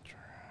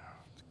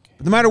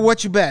 But no matter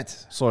what you bet,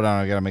 Slow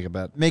down. I got to make a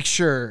bet. make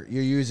sure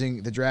you're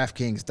using the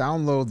DraftKings.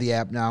 Download the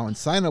app now and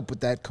sign up with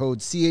that code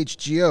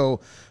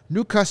CHGO.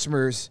 New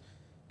customers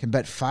can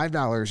bet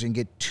 $5 and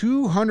get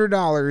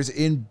 $200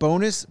 in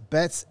bonus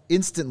bets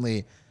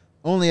instantly.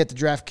 Only at the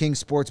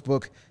DraftKings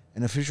Sportsbook,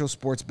 an official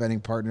sports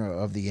betting partner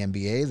of the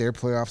NBA. Their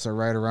playoffs are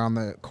right around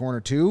the corner,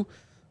 too.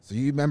 So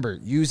you remember,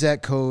 use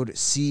that code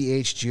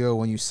CHGO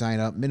when you sign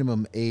up.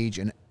 Minimum age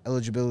and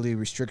eligibility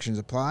restrictions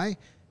apply.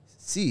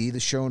 See the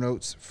show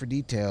notes for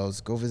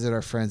details. Go visit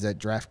our friends at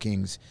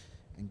DraftKings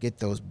and get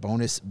those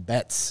bonus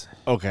bets.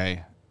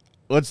 Okay,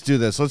 let's do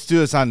this. Let's do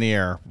this on the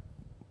air.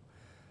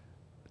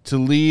 To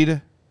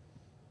lead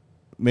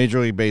Major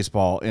League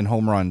Baseball in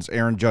home runs,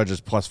 Aaron Judge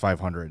is plus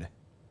 500.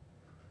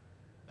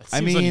 That I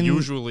seems mean-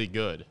 unusually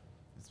good.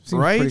 Seems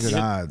Right? pretty good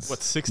odds.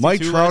 What, 62 Mike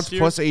Trout's last year?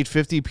 plus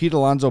 850, Pete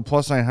Alonso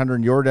plus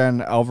 900,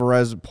 Yordan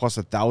Alvarez plus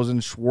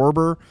 1,000,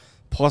 Schwarber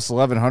plus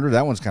 1,100.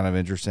 That one's kind of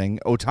interesting.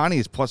 Ohtani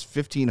is plus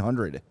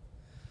 1,500.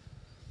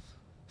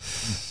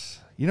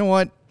 You know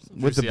what?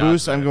 With the juicy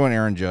boost, odds I'm there. going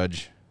Aaron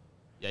Judge.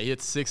 Yeah, he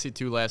hit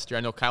 62 last year.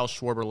 I know Kyle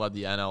Schwarber led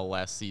the NL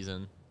last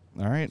season.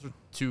 All right.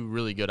 Two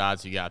really good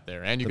odds you got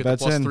there. And you The get the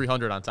bet's plus in.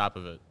 300 on top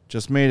of it.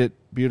 Just made it.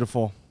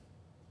 Beautiful.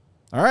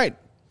 All right.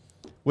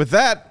 With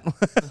that,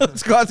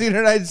 let's go out to the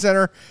United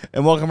Center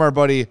and welcome our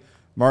buddy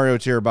Mario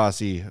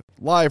Tirabassi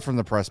live from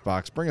the press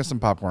box. Bring us some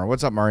popcorn.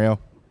 What's up, Mario?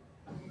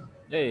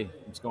 Hey,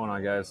 what's going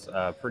on, guys?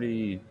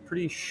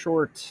 Pretty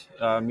short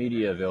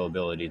media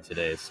availability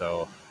today,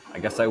 so I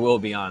guess I will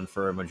be on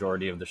for a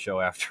majority of the show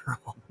after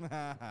all.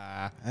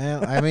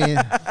 I mean,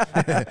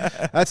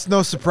 that's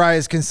no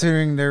surprise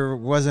considering there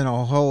wasn't a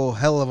whole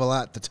hell of a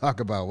lot to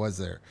talk about, was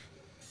there?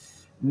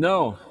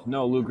 No,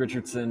 Luke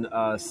Richardson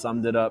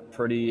summed it up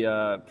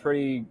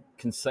pretty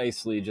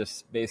concisely,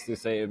 just basically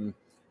saying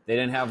they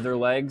didn't have their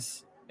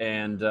legs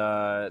and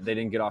they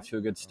didn't get off to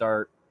a good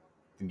start.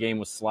 The game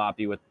was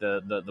sloppy with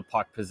the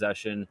puck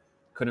possession,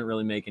 couldn't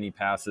really make any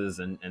passes,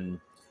 and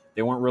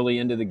they weren't really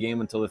into the game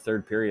until the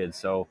third period.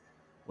 So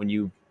when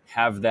you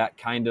have that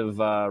kind of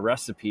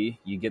recipe,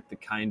 you get the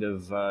kind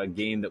of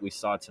game that we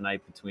saw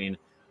tonight between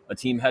a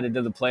team headed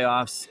to the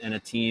playoffs and a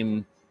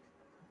team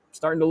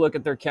starting to look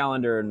at their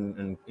calendar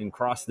and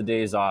cross the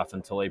days off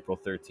until April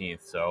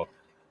 13th. So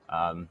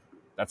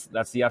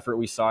that's the effort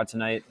we saw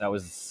tonight.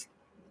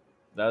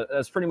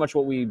 That's pretty much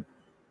what we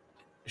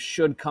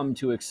should come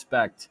to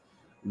expect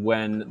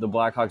when the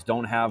Blackhawks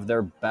don't have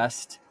their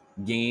best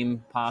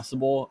game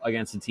possible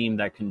against a team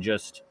that can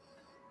just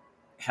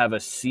have a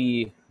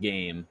C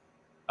game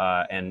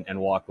and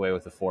walk away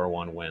with a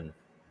 4-1 win.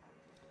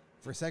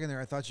 For a second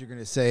there, I thought you were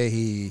going to say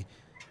he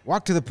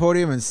walked to the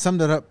podium and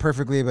summed it up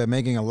perfectly by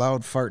making a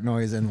loud fart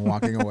noise and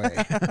walking away,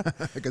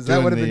 because that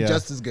Doing would have the, been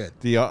just as good.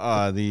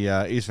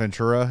 The Ace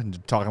Ventura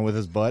talking with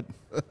his butt.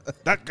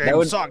 That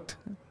game sucked.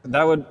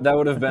 That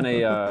would have been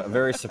a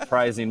very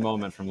surprising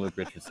moment from Luke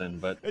Richardson,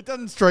 but It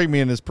doesn't strike me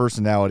in his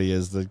personality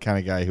as the kind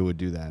of guy who would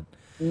do that.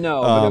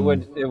 no, but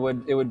it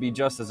would be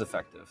just as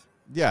effective.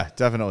 Yeah,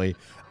 definitely.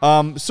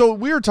 So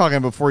we were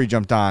talking before you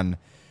jumped on.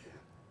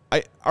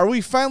 Are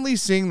we finally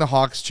seeing the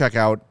Hawks check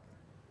out?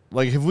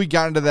 Like, have we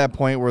gotten to that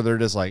point where they're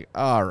just like,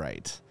 all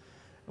right,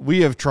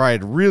 we have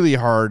tried really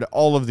hard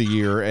all of the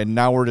year, and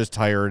now we're just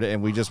tired,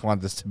 and we just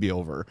want this to be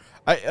over?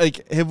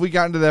 Have we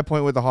gotten to that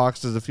point with the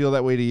Hawks? Does it feel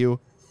that way to you?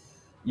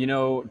 You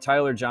know,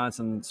 Tyler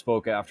Johnson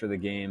spoke after the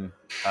game,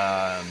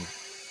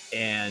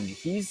 and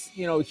he's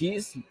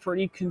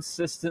pretty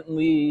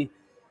consistently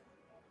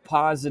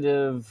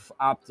positive,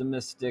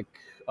 optimistic,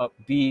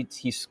 upbeat.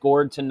 He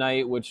scored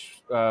tonight,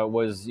 which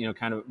was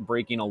kind of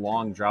breaking a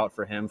long drought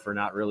for him for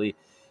not really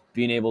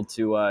being able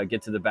to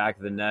get to the back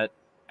of the net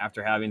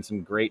after having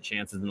some great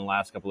chances in the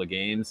last couple of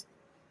games.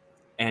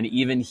 And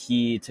even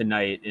he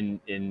tonight,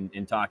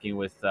 in talking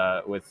with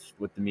the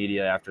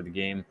media after the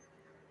game,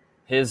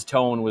 his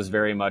tone was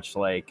very much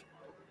like,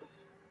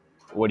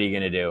 "What are you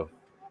gonna do?"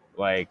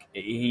 Like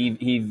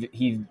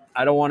he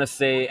I don't want to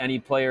say any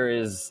player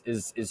is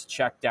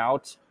checked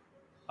out,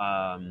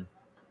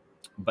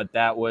 but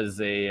that was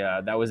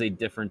a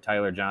different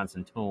Tyler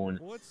Johnson tone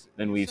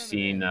than we've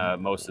seen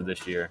most of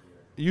this year.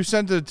 You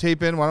sent the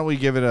tape in. Why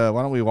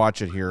don't we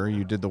watch it here?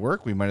 You did the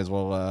work. We might as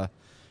well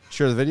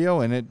share the video,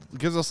 and it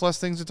gives us less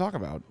things to talk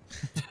about.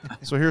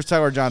 So here's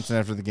Tyler Johnson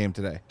after the game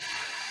today.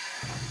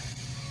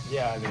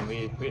 Yeah, I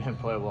mean, we didn't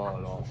play well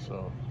at all,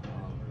 so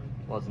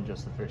it wasn't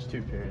just the first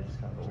two periods,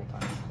 kind of the whole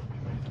time.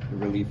 A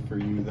relief for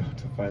you, though,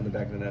 to find the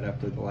back of the net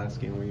after the last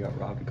game where you got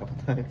robbed a couple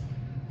times?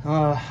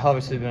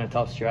 Obviously, been a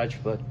tough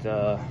stretch, but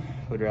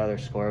would rather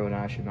score when it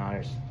actually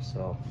matters.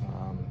 So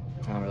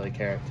I don't really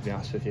care, to be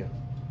honest with you.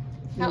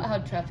 How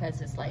tough has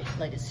this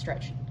latest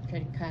stretch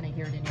could kind of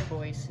hear it in your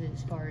voice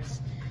as far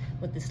as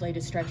what this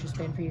latest stretch has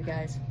been for you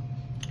guys.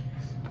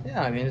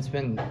 Yeah, I mean, it's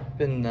been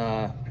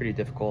pretty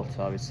difficult.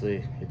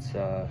 Obviously, it's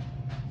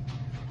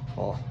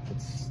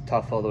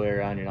tough all the way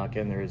around. You're not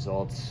getting the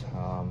results.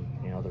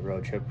 The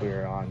road trip we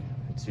were on,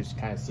 it just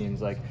kind of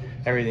seems like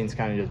everything's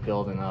kind of just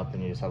building up,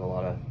 and you just have a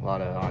lot of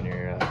on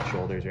your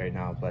shoulders right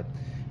now. But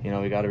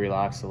we got to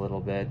relax a little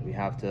bit. We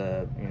have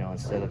to,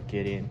 instead of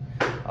getting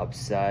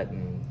upset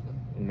and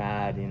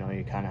mad,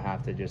 you kind of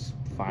have to just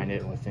find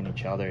it within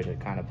each other to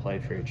kind of play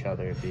for each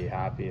other, be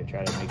happy, and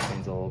try to make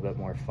things a little bit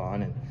more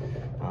fun. And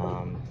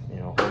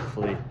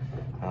hopefully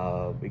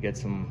we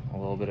get a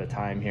little bit of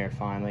time here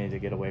finally to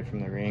get away from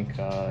the rink,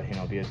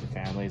 be with the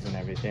families and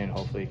everything.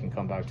 Hopefully you can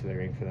come back to the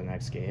rink for the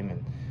next game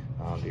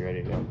and be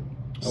ready to go.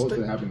 How was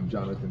it having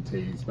Jonathan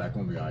Toews back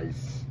on the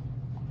ice?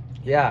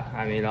 Yeah,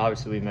 I mean,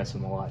 obviously we miss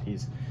him a lot.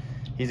 He's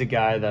a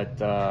guy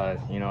that,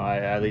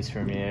 at least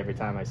for me, every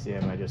time I see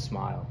him, I just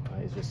smile.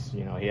 He's just,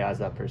 he has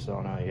that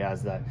persona. He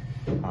has that,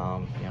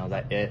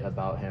 that it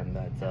about him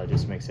that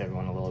just makes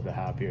everyone a little bit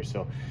happier.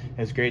 So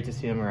it's great to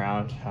see him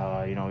around.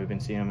 We've been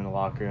seeing him in the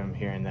locker room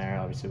here and there.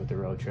 Obviously with the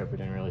road trip, we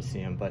didn't really see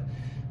him. But,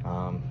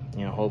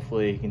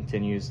 hopefully he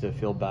continues to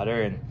feel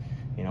better. And,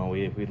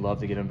 we'd love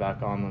to get him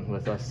back on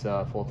with us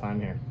full-time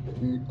here.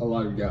 A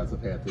lot of you guys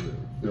have had to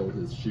fill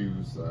his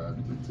shoes to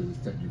the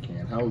extent you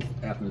can. How is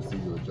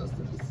Athanasiou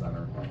adjusted to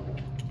center?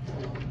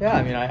 Yeah,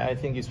 I mean, I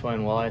think he's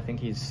playing well. I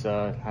think he's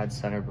had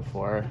center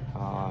before.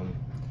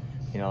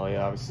 He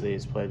obviously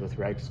has played with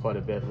Rex quite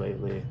a bit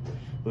lately.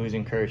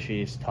 Losing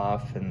Kershey's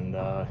tough, and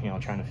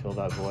trying to fill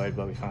that void.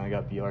 But we finally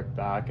got Bjork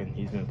back, and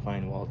he's been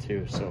playing well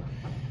too. So,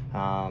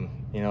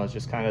 it's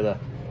just kind of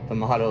the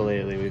motto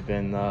lately. We've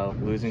been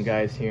losing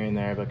guys here and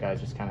there, but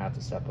guys just kind of have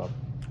to step up.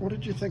 What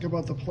did you think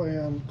about the play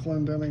on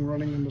Clendenning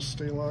running into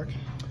Stalock?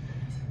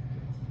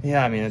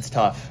 Yeah, I mean, it's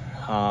tough.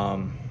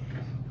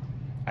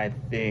 I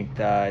think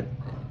that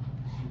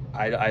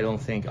I don't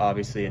think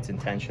obviously it's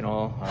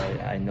intentional.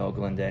 I know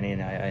Glendenning,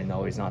 and I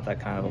know he's not that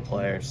kind of a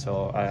player,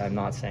 so I'm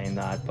not saying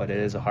that, but it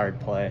is a hard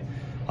play.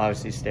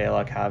 Obviously,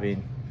 Stalock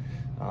having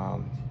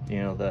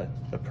the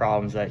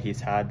problems that he's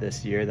had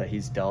this year that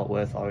he's dealt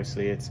with,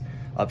 obviously it's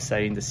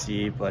upsetting to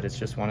see, but it's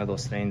just one of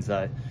those things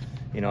that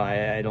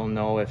I don't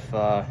know if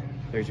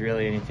there's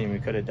really anything we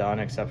could have done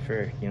except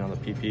for the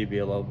PP be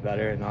a little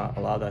better and not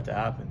allow that to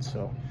happen.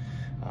 So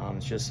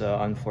it's just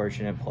an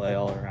unfortunate play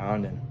all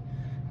around, and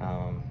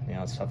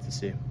it's tough to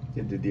see.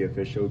 Did the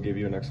official give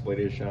you an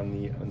explanation on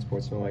the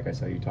unsportsmanlike? I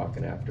saw you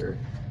talking after.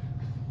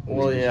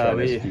 Well, yeah,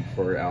 we speak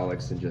for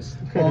Alex and just.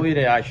 Well, we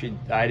did actually.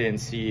 I didn't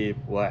see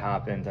what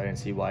happened. I didn't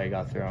see why he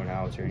got thrown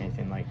out or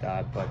anything like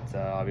that. But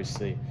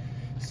obviously,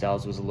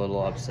 Styles was a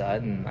little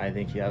upset, and I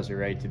think he has a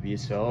right to be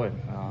so. And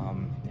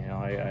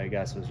I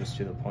guess it was just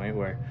to the point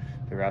where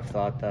the ref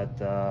thought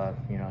that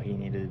he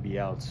needed to be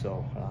out.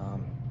 So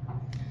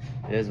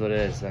it is what it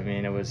is. I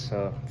mean, it was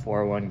a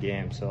 4-1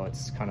 game, so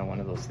it's kind of one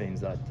of those things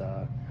that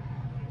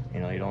you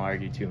don't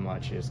argue too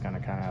much. You just kind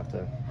of have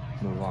to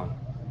move on.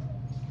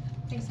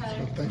 Thanks,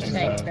 Tyler. Thanks.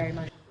 Thank you very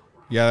much.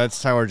 Yeah,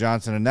 that's Tyler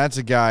Johnson, and that's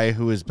a guy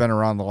who has been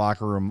around the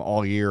locker room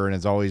all year and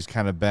has always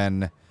kind of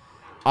been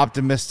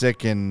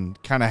optimistic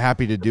and kind of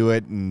happy to do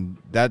it, and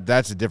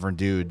that's a different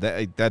dude.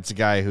 That's a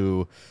guy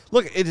who,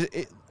 look,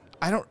 it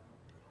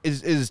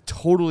is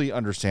totally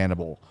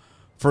understandable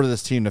for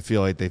this team to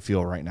feel like they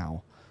feel right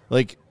now.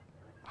 Like,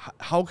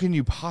 how can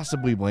you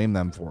possibly blame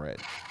them for it?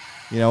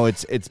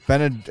 It's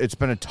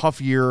been a tough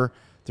year.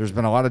 There's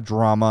been a lot of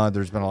drama.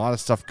 There's been a lot of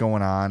stuff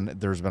going on.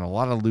 There's been a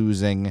lot of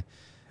losing.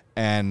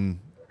 And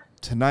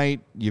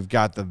tonight you've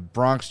got the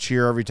Bronx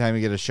cheer every time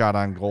you get a shot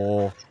on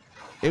goal.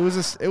 It was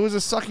a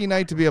sucky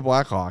night to be a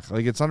Blackhawk.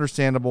 Like, it's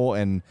understandable.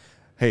 And,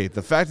 hey,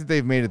 the fact that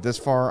they've made it this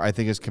far I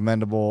think is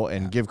commendable,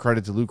 and give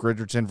credit to Luke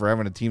Richardson for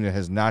having a team that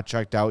has not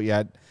checked out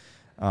yet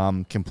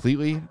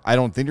completely. I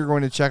don't think they're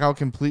going to check out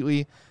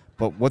completely,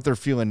 but what they're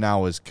feeling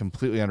now is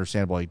completely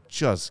understandable. Like,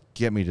 just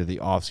get me to the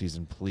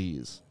offseason,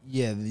 please.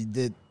 Yeah,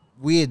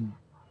 we had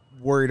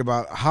worried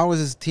about how is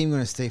this team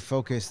going to stay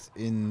focused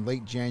in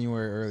late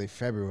January, early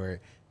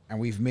February, and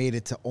we've made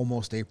it to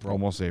almost April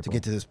to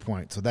get to this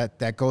point. So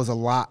that goes a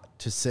lot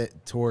to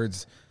sit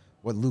towards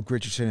what Luke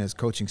Richardson and his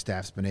coaching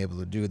staff's been able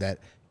to do, that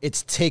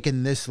it's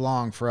taken this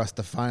long for us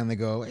to finally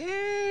go,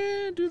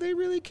 do they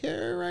really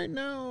care right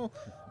now?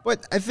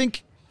 But I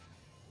think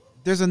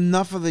there's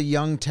enough of the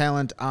young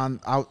talent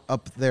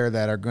up there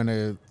that are going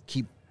to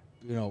keep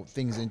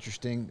things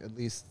interesting, at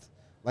least.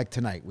 Like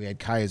tonight, we had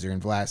Kaiser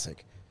and Vlasic.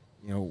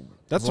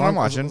 That's what I'm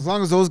watching. As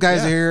long as those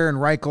guys are here, and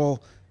Reichel,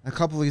 a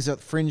couple of these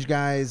fringe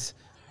guys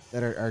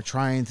that are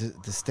trying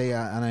to stay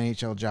on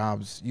NHL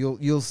jobs,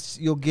 you'll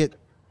still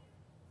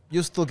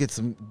get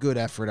some good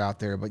effort out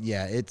there. But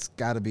yeah, it's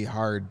got to be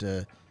hard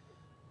to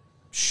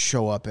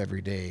show up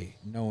every day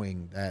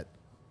knowing that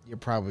you're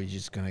probably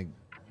just gonna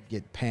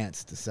get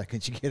pants the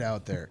second you get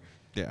out there.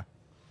 Yeah.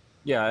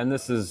 Yeah, and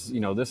this is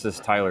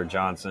Tyler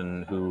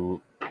Johnson,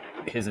 who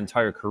his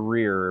entire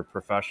career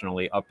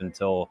professionally up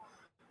until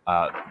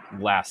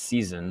last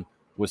season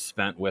was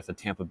spent with a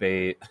Tampa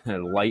Bay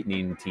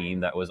Lightning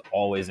team that was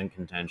always in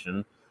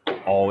contention,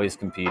 always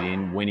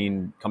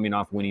competing, coming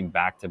off winning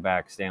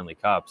back-to-back Stanley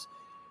Cups.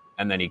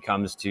 And then he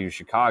comes to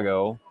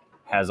Chicago,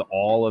 has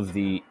all of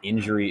the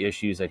injury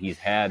issues that he's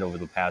had over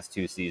the past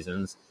 2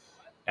 seasons,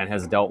 and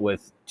has dealt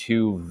with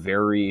 2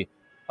 very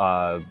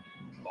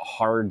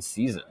hard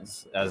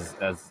seasons as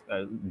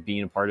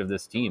being a part of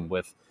this team.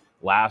 With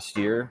last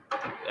year,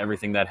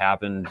 everything that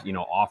happened,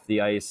 off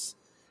the ice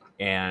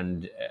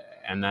and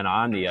then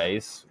on the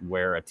ice,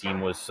 where a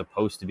team was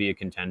supposed to be a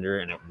contender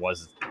and it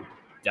was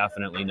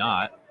definitely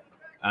not.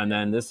 And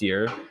then this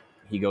year,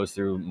 he goes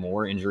through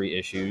more injury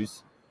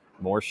issues,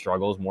 more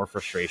struggles, more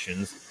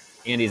frustrations,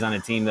 and he's on a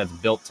team that's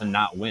built to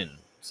not win.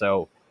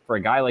 So for a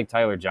guy like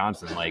Tyler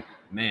Johnson,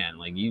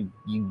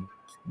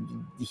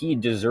 he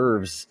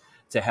deserves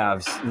to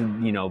have,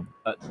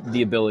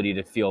 the ability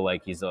to feel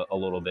like he's a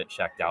little bit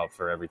checked out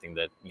for everything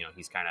that,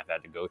 he's kind of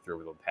had to go through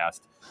over the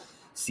past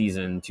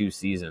season, 2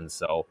 seasons.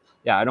 So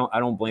yeah, I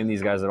don't blame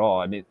these guys at all.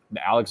 I mean,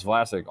 Alex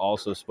Vlasic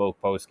also spoke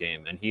post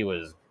game, and he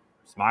was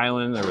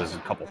smiling. There was a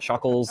couple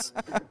chuckles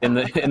in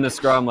the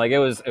scrum. Like, it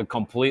was a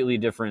completely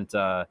different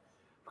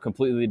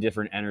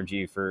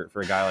energy for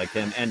a guy like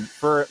him. And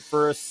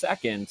for a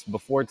second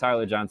before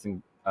Tyler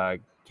Johnson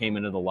came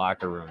into the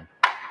locker room,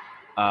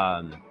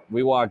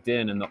 we walked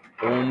in, and the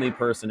only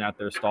person at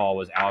their stall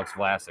was Alex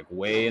Vlasic,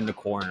 way in the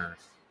corner.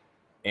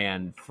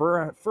 And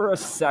for a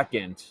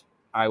second,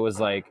 I was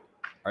like,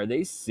 are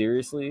they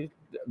seriously?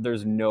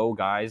 There's no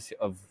guys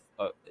of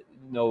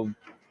no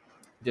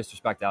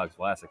disrespect to Alex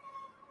Vlasic,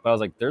 but I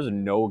was like, there's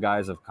no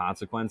guys of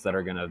consequence that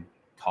are going to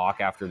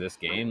talk after this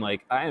game.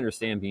 Like, I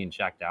understand being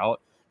checked out,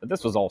 but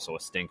this was also a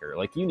stinker.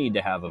 Like, you need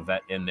to have a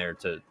vet in there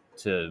to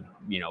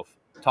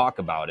talk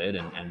about it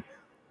and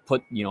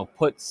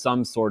put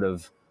some sort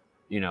of,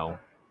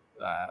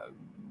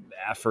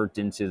 effort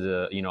into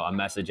the, a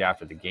message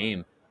after the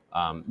game,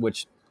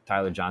 which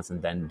Tyler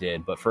Johnson then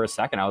did. But for a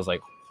second, I was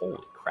like, holy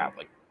crap,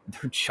 like,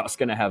 they're just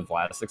going to have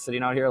Vlasic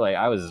sitting out here. Like,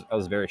 I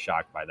was very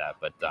shocked by that.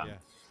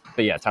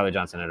 But yeah, Tyler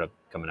Johnson ended up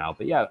coming out.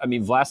 But yeah, I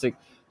mean, Vlasic,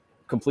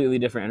 completely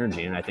different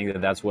energy. And I think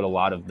that's what a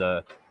lot of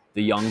the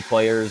young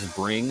players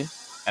bring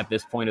at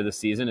this point of the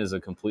season, is a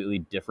completely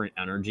different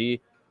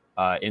energy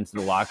into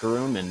the locker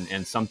room,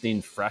 and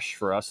something fresh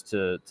for us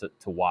to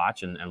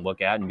watch and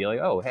look at and be like,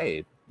 oh,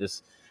 hey,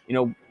 this,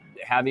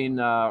 having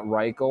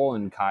Reichel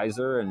and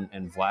Kaiser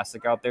and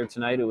Vlasic out there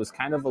tonight, it was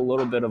kind of a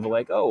little bit of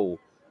like, oh,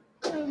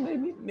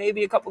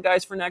 maybe a couple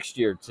guys for next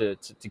year to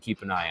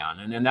keep an eye on.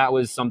 And that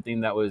was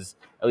something that was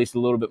at least a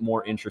little bit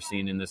more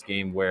interesting in this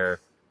game,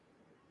 where,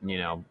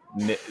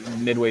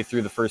 midway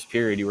through the first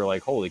period, you were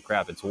like, holy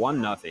crap, it's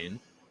 1-0.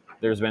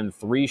 There's been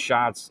 3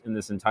 shots in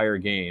this entire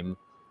game,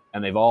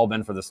 and they've all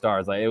been for the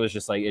Stars. Like, it was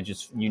just like,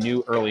 you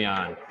knew early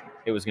on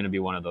it was going to be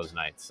one of those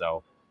nights.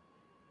 So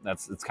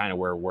that's kind of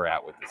where we're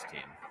at with this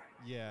team.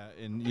 Yeah,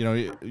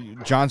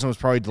 and, Johnson was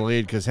probably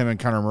delayed because him and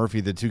Connor Murphy,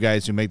 the 2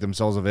 guys who make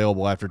themselves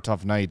available after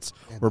tough nights,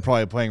 were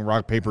probably playing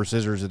rock, paper,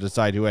 scissors to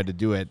decide who had to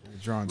do it.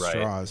 Drawing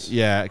straws.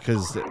 Yeah,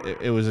 because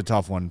it was a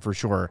tough one for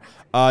sure.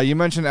 You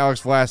mentioned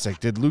Alex Vlasic.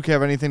 Did Luke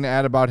have anything to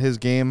add about his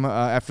game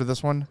after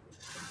this one?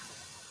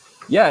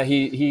 Yeah,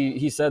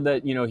 he said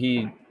that,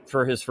 he,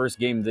 for his first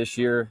game this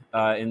year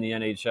in the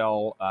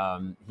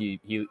NHL,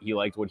 he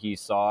liked what he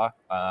saw.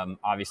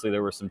 Obviously,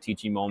 there were some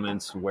teaching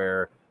moments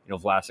where,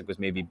 Vlasic was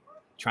maybe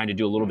trying to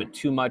do a little bit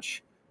too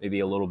much,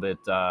 maybe a little bit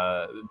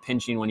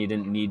pinching when he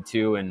didn't need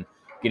to, and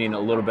getting a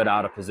little bit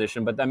out of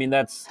position. But I mean,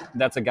 that's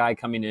a guy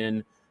coming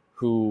in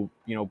who,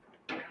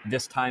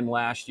 this time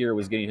last year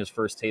was getting his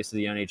first taste of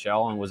the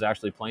NHL and was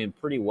actually playing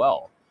pretty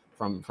well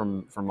from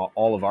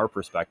all of our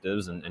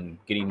perspectives, and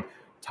getting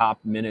top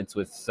minutes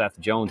with Seth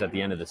Jones at the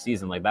end of the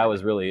season. Like, that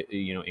was really,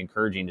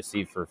 encouraging to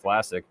see for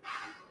Vlasic.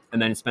 And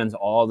then he spends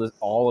all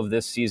of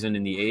this season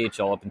in the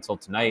AHL up until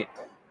tonight.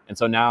 And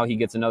so now he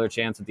gets another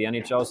chance at the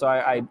NHL. So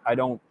I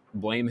don't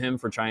blame him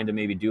for trying to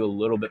maybe do a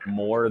little bit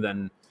more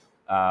than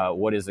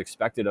what is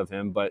expected of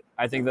him. But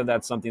I think that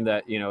that's something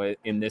that,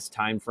 in this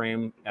time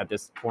frame, at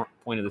this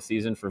point of the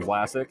season for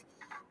Vlasic,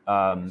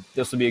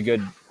 this would be a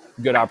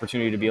good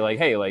opportunity to be like,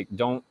 hey, like,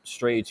 don't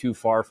stray too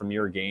far from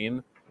your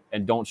game,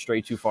 and don't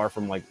stray too far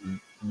from, like,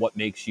 what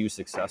makes you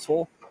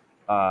successful.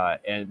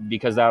 And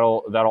because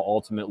that'll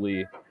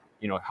ultimately,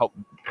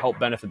 help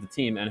benefit the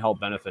team and help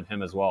benefit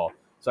him as well.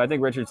 So I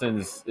think Richardson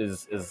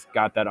is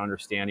got that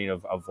understanding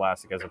of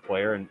Vlasic as a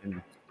player,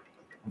 and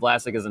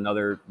Vlasic is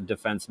another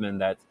defenseman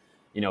that,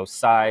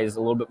 size, a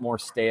little bit more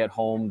stay at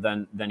home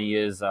than he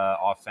is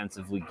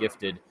offensively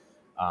gifted.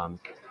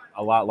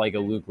 A lot like a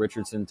Luke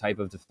Richardson type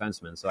of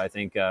defenseman. So I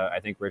think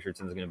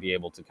Richardson is going to be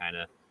able to kind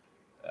of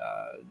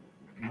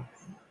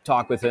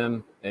talk with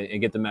him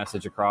and get the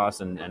message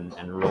across, and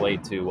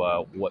relate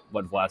to what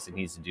Vlasic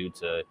needs to do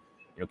to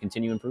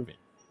continue improving.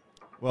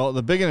 Well,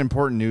 the big and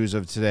important news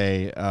of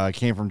today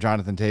came from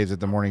Jonathan Taves at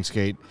the Morning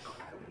Skate.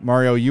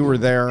 Mario, you were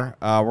there.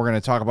 We're going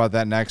to talk about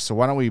that next. So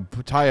why don't we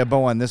tie a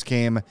bow on this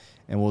game,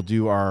 and we'll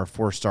do our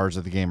 4 stars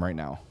of the game right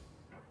now.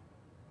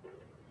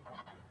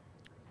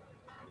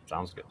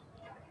 Sounds good.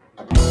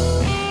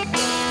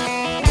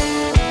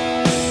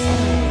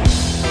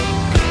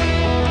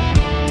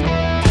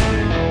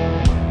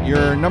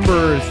 Your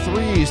number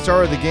 3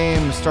 star of the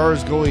game,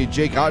 Stars goalie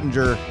Jake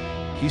Ottinger.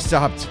 He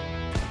stopped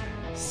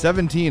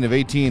 17 of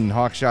 18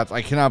 Hawk shots.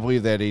 I cannot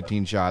believe they had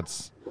 18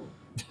 shots.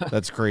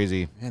 That's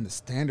crazy. And the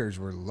standards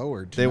were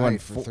lowered They tonight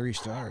went for 3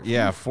 stars.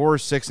 Yeah, 4,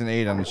 6, and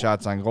 8 on the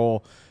shots on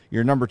goal.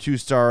 Your number 2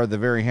 star, the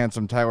very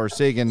handsome Tyler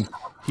Seguin.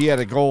 He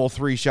had a goal,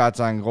 3 shots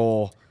on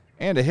goal,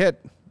 and a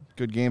hit.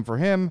 Good game for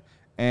him.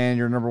 And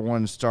your number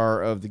 1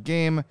 star of the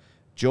game,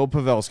 Joe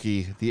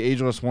Pavelski, the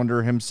ageless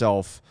wonder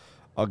himself.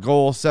 A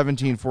goal,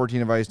 17,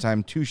 14 of ice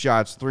time, 2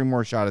 shots, 3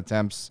 more shot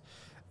attempts,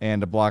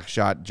 and a block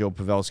shot. Joe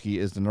Pavelski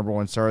is the number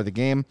 1 star of the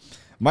game.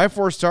 My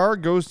 4 star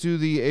goes to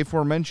the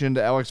aforementioned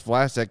Alex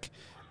Vlasic.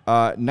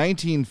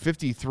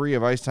 1953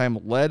 of ice time,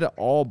 led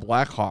all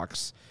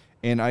Blackhawks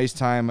in ice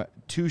time,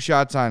 2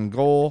 shots on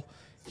goal.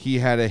 He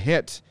had a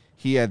hit,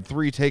 he had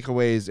 3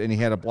 takeaways, and he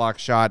had a block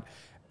shot,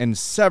 and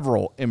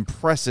several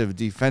impressive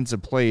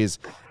defensive plays,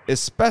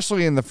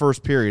 especially in the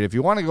first period. If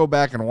you want to go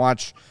back and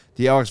watch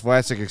the Alex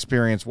Vlasic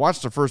experience,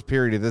 watch the first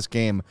period of this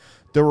game.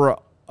 There were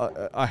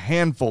a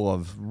handful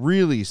of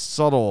really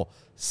subtle,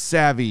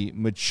 savvy,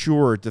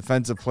 mature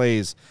defensive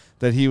plays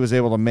that he was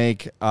able to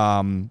make.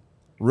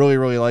 Really,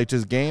 really liked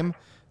his game,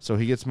 so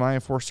he gets my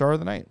 4 star of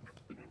the night.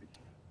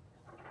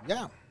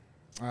 Yeah.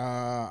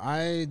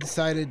 I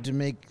decided to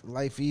make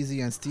life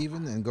easy on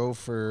Steven and go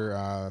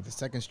for the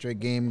second straight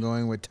game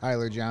going with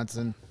Tyler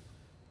Johnson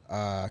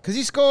because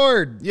he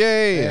scored.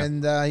 Yay!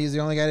 And he's the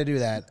only guy to do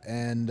that.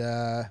 And,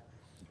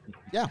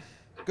 yeah,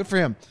 good for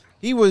him.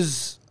 He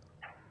was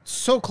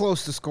so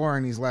close to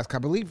scoring these last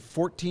couple. I believe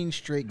 14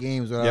 straight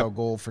games without a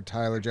goal for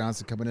Tyler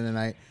Johnson coming in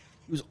tonight.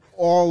 He was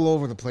all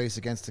over the place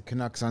against the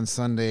Canucks on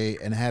Sunday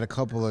and had a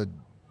couple of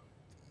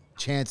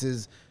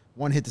chances.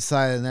 One hit the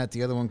side of the net,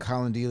 the other one,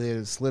 Colin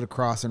Delia, slid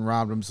across and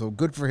robbed him. So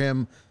good for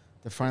him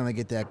to finally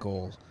get that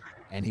goal.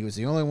 And he was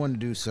the only one to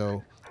do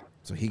so,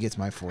 so he gets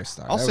my 4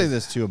 star. I'll say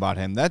this, too, about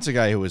him. That's a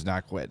guy who has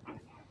not quit.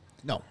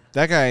 No.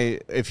 That guy,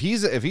 if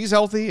he's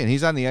healthy and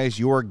he's on the ice,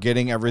 you are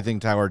getting everything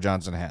Tyler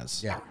Johnson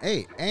has. Yeah.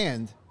 Hey,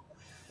 and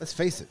let's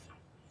face it.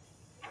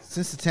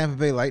 Since the Tampa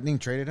Bay Lightning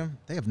traded him,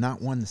 they have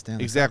not won the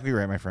Stanley Cup. Exactly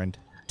right, my friend.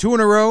 2 in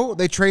a row,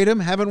 they trade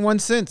him, haven't won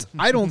since.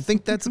 I don't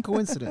think that's a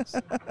coincidence.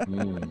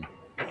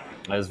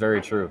 That is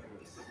very true.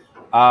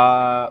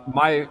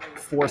 My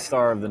 4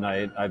 star of the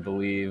night, I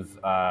believe,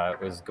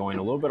 was going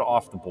a little bit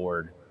off the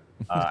board.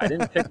 I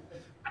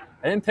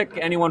didn't pick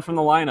anyone from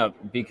the lineup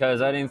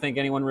because I didn't think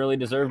anyone really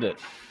deserved it.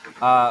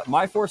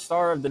 My 4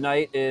 star of the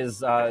night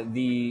is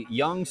the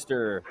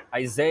youngster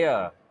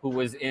Isaiah, who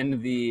was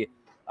in the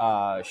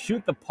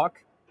shoot the puck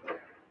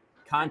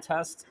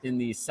contest in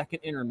the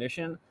second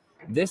intermission.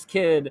 This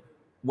kid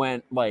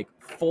went like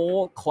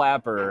full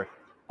clapper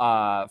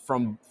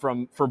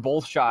for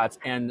both shots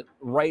and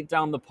right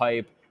down the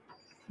pipe,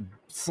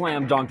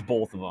 slam dunked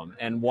both of them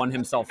and won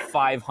himself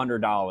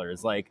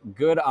 $500. Like,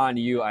 good on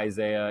you,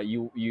 Isaiah.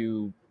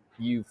 You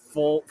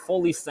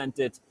fully sent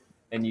it,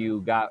 and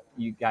you got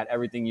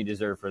everything you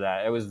deserve for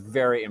that. I was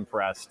very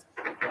impressed.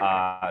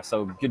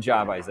 So good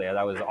job, Isaiah.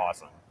 That was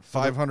awesome.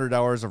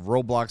 $500 of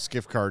Roblox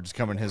gift cards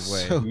coming his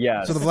way. So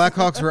the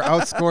Blackhawks were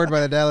outscored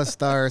by the Dallas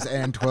Stars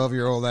and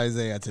 12-year-old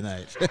Isaiah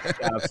tonight.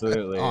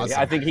 Absolutely. Awesome.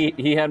 I think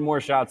he had more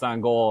shots on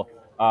goal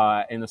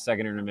in the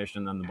second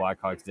intermission than the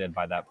Blackhawks did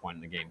by that point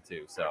in the game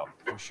too. So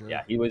for sure.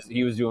 Yeah, he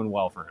was doing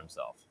well for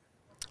himself.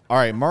 All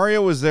right,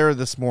 Mario was there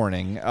this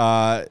morning.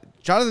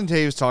 Jonathan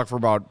Toews talked for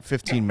about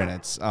 15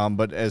 minutes,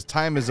 but as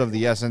time is of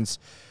the essence,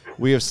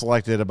 we have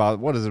selected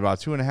about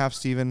 2.5,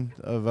 Steven,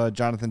 of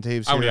Jonathan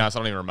Toews I'm here? be honest, I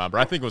don't even remember.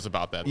 I think it was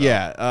about that, though.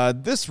 Yeah,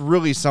 this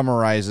really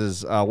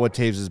summarizes what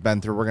Toews has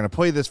been through. We're going to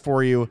play this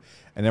for you,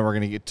 and then we're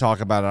going to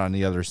talk about it on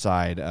the other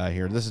side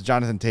here. This is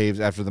Jonathan Toews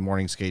after the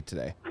morning skate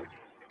today.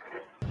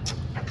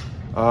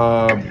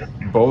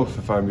 Both,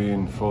 if I'm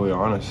being fully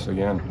honest.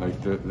 Again, like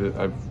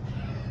I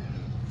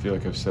feel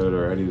like I've said it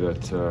already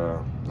that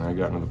I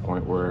gotten to the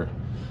point where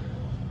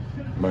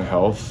my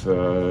health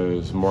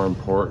is more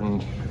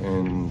important,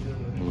 and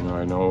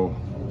I know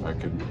I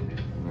could,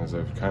 as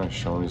I've kind of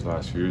shown these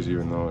last few years,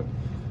 even though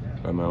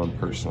by my own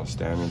personal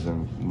standards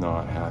I'm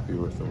not happy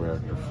with the way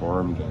I've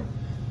performed, and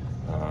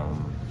I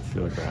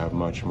feel like I have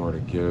much more to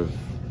give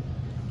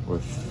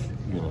with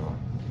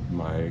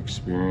my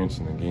experience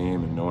in the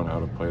game and knowing how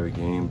to play the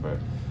game. But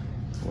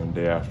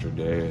day after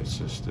day,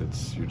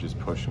 you're just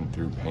pushing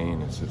through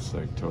pain. It's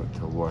like to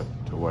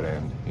what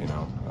end,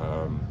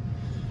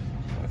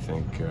 I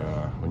think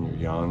when you're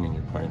young and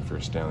you're playing for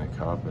a Stanley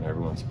Cup and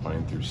everyone's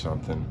playing through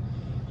something,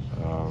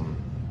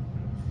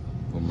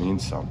 it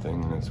means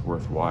something and it's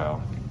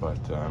worthwhile. But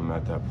I'm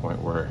at that point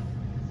where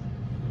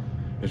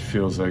it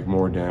feels like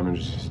more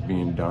damage is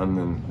being done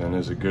than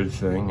is a good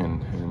thing,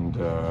 and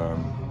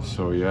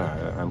so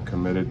yeah, I'm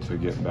committed to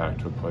getting back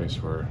to a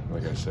place where,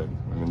 like I said,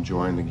 I'm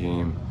enjoying the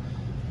game.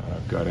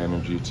 I've got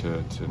energy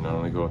to not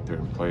only go out there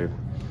and play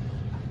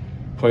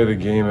the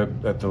game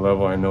at the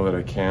level I know that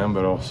I can,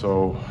 but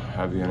also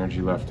have the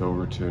energy left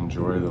over to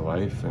enjoy the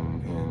life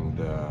and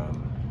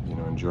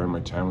enjoy my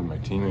time with my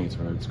teammates,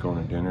 whether it's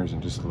going to dinners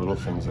and just little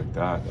things like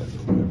that.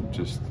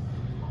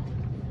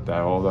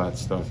 that, all that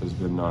stuff has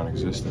been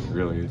non-existent,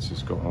 really. It's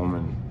just go home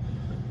and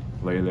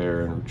lay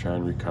there and try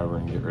and recover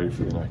and get ready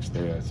for the next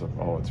day. That's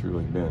all it's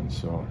really been.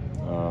 So,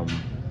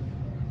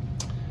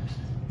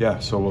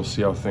 so we'll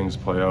see how things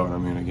play out. I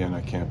mean, again,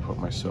 I can't put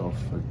myself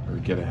or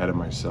get ahead of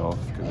myself,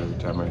 because every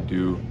time I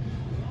do,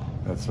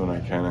 that's when I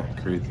kind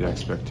of create the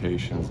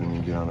expectations and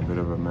you get on a bit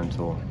of a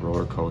mental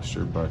roller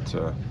coaster. But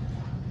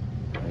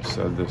I've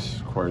said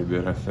this quite a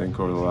bit, I think,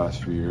 over the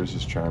last few years,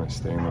 just trying to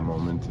stay in the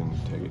moment and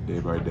take it day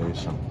by day,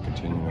 so I'm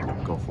continuing to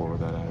go forward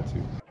with that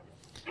attitude.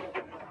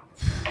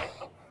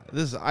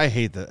 I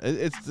hate that.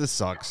 This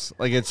sucks.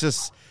 Like,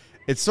 it's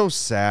so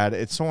sad.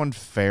 It's so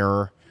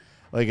unfair.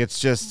 Like,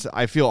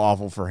 I feel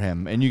awful for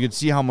him. And you can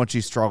see how much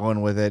he's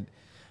struggling with it.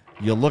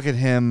 You look at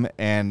him,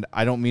 and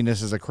I don't mean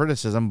this as a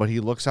criticism, but he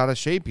looks out of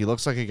shape. He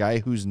looks like a guy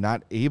who's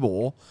not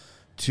able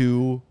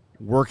to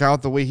work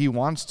out the way he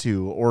wants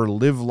to or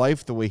live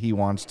life the way he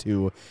wants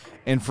to.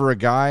 And for a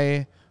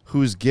guy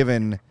who's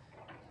given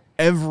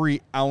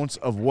every ounce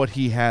of what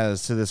he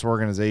has to this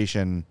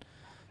organization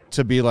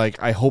to be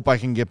like, I hope I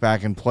can get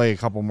back and play a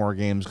couple more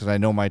games because I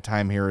know my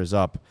time here is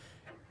up.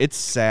 It's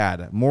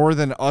sad. More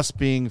than us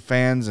being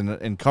fans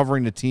and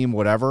covering the team,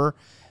 whatever,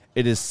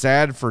 it is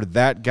sad for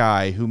that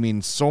guy who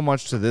means so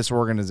much to this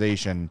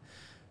organization.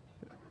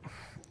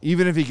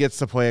 Even if he gets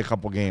to play a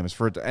couple games,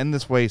 for it to end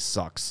this way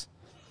sucks.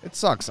 It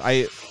sucks.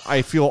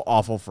 I feel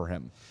awful for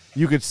him.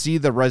 You could see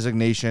the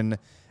resignation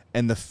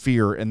and the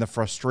fear and the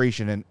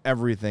frustration and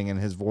everything in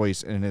his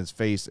voice and in his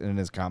face and in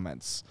his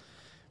comments.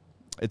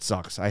 It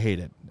sucks. I hate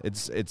it.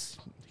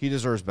 He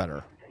deserves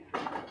better.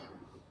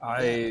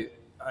 I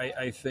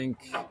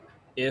think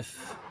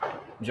if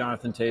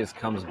Jonathan Toews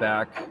comes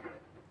back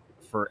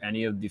for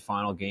any of the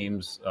final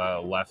games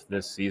left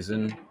this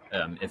season,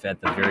 if at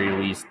the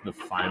very least the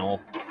final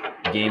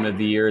game of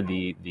the year,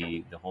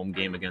 the home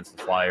game against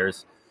the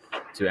Flyers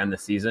to end the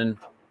season,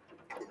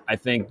 I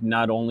think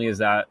not only is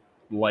that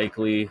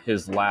likely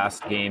his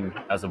last game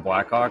as a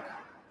Blackhawk,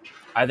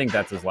 I think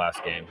that's his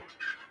last game.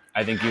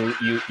 I think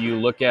you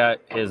look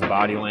at his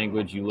body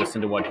language, you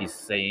listen to what he's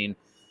saying,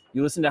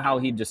 you listen to how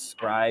he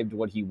described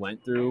what he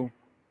went through,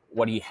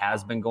 what he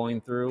has been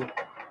going through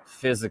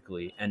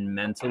physically and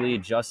mentally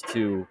just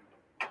to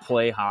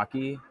play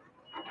hockey.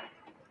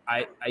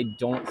 I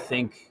don't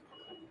think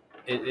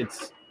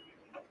it's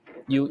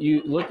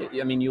you look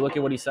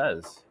at what he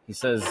says. He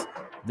says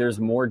there's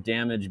more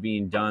damage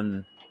being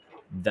done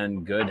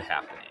than good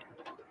happening.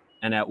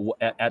 And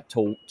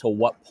to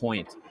what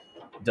point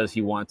does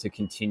he want to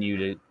continue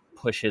to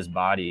push his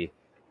body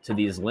to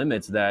these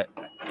limits that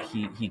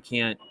he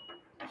can't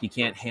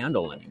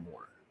handle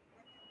anymore?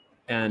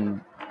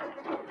 And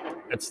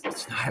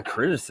it's not a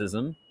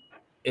criticism.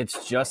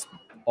 It's just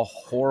a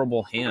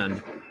horrible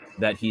hand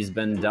that he's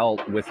been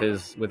dealt with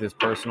his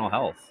personal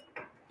health.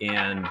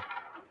 And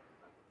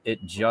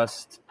it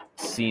just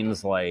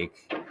seems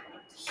like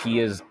he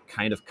is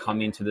kind of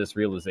coming to this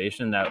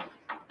realization that,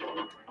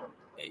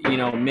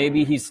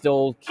 maybe he's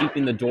still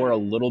keeping the door a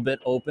little bit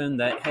open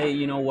that, hey,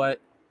 you know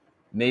what?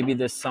 Maybe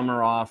this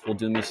summer off will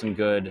do me some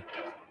good.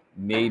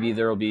 Maybe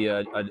there will be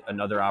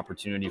another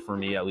opportunity for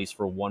me, at least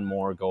for one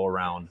more go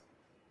around.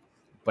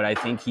 But I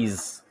think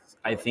he's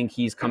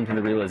come to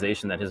the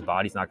realization that his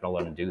body's not going to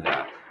let him do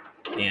that.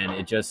 And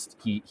it just,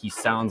 he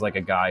sounds like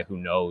a guy who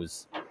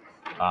knows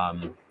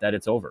that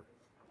it's over.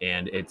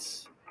 And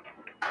it's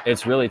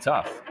really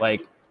tough.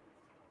 Like,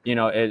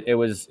 it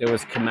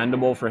was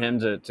commendable for him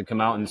to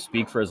come out and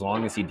speak for as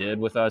long as he did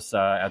with us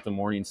at the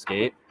morning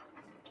skate.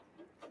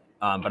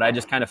 But I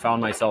just kind of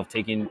found myself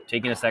taking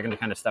a second to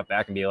kind of step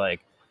back and be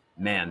like,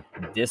 man,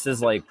 this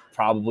is like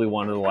probably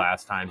one of the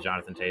last times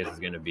Jonathan Toews is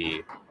going to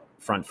be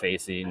front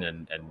facing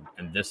and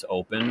this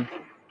open.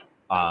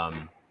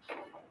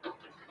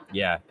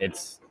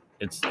 It's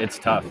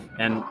tough.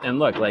 And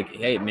look, like,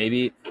 hey,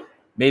 maybe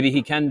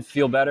he can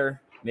feel better.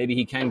 Maybe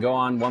he can go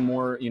on one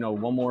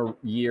more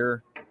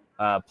year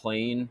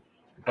playing,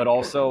 but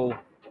also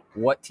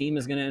what team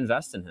is going to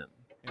invest in him?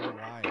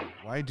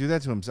 Why do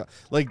that to himself?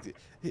 Like,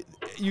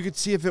 you could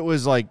see if it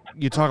was like,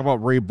 you talk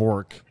about Ray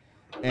Bourque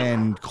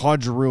and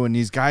Claude Giroux and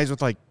these guys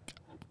with like,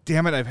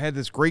 damn it, I've had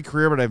this great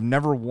career, but I've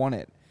never won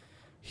it.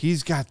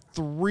 He's got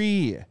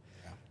 3.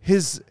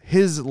 His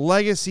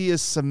legacy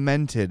is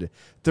cemented.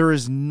 There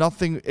is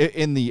nothing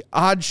in the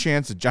odd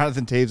chance that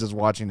Jonathan Toews is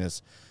watching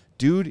this.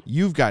 Dude,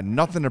 you've got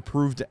nothing to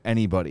prove to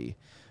anybody.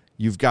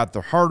 You've got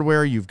the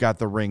hardware. You've got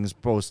the rings,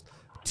 both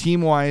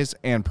team-wise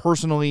and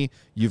personally.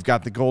 You've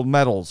got the gold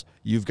medals.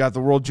 You've got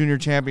the World Junior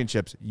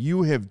Championships.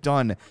 You have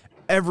done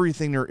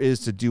everything there is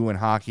to do in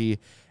hockey.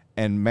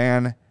 And,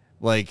 man,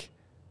 like,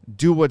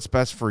 do what's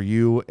best for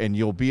you, and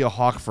you'll be a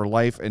Hawk for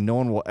life, and no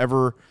one will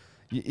ever,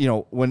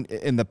 when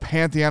in the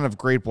pantheon of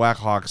great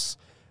Blackhawks,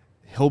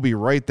 he'll be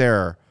right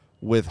there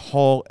with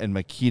Hull and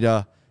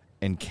Makita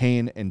and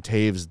Kane and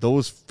Toews.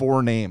 Those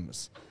 4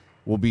 names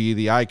will be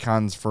the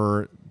icons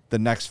for the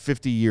next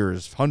 50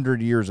 years,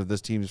 100 years of this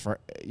team's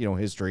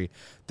history.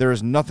 There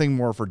is nothing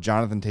more for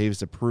Jonathan Toews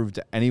to prove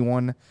to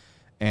anyone.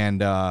 And,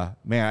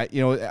 man,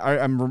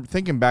 I'm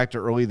thinking back to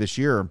early this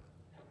year,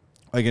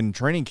 like in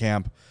training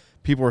camp,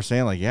 people were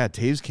saying, like, yeah,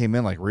 Taves came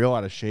in, like, real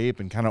out of shape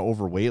and kind of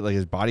overweight. Like,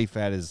 his body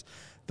fat is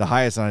the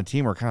highest on a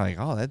team. We're kind of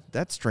like, oh,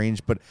 that's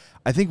strange. But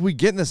I think we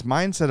get in this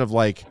mindset of,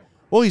 like,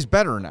 well, he's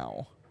better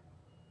now.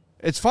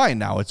 It's fine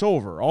now. It's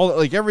over.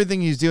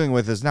 Everything he's dealing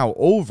with is now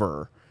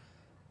over.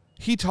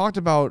 He talked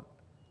about,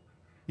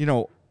 I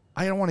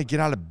don't want to get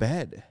out of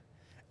bed.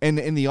 And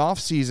in the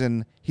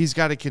offseason, he's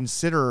got to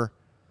consider,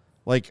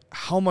 like,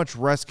 how much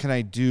rest can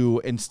I do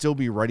and still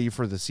be ready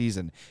for the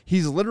season?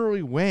 He's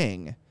literally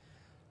weighing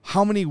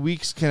how many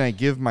weeks can I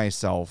give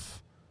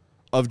myself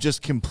of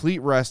just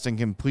complete rest and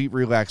complete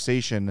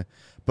relaxation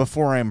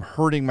before I'm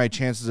hurting my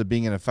chances of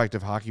being an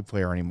effective hockey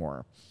player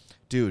anymore.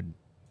 Dude,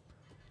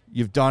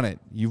 you've done it.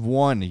 You've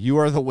won. You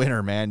are the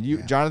winner,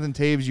 man. Jonathan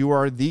Taves, you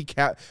are the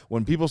cap.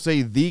 When people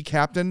say the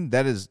captain,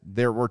 that is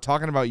there. We're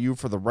talking about you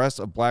for the rest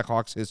of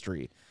Blackhawks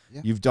history.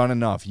 Yeah. You've done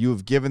enough. You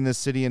have given this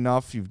city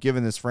enough. You've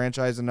given this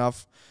franchise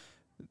enough.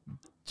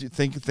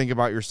 Think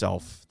about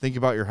yourself. Think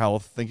about your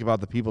health. Think about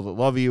the people that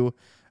love you,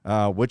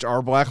 which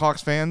are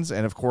Blackhawks fans,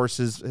 and of course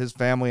his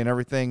family and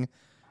everything.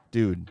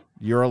 Dude,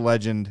 you're a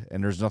legend,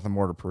 and there's nothing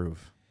more to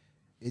prove.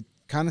 It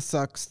kind of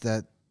sucks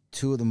that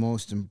two of the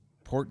most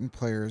important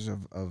players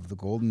of the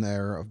golden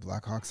era of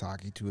Blackhawks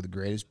hockey, two of the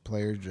greatest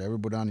players to ever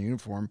put on a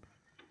uniform,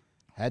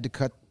 had to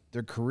cut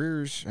their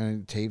careers,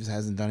 and Taves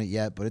hasn't done it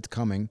yet, but it's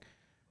coming.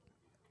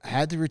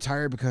 Had to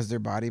retire because their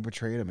body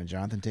betrayed them, and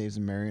Jonathan Taves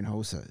and Marian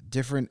Hossa.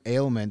 Different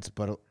ailments,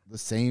 but the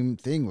same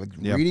thing. Like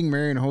reading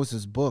Marian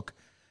Hossa's book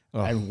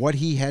and what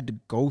he had to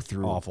go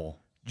through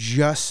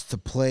just to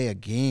play a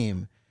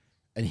game,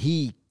 and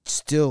he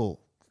still,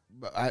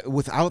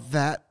 without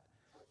that,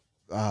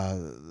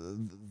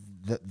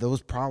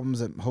 those problems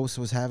that Hossa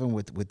was having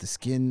with the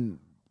skin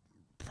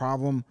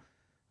problem,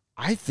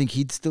 I think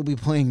he'd still be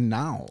playing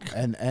now,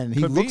 and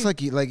he looks like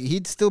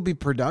he'd still be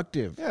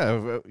productive.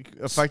 Yeah,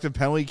 effective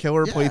penalty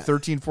killer, play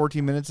 13,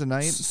 14 minutes a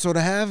night. So to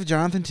have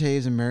Jonathan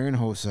Taves and Marian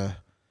Hossa,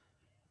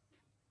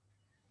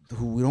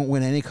 who we don't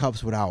win any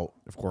cups without,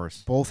 of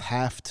course, both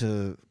have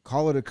to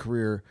call it a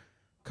career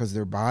because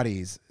their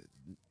bodies,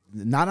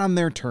 not on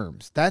their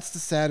terms. That's the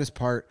saddest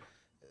part,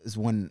 is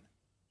when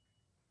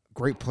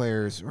great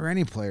players, or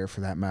any player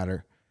for that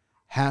matter,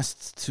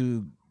 has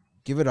to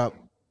give it up.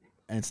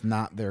 And it's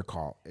not their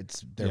call.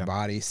 It's their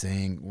body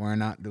saying, we're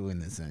not doing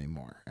this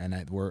anymore. And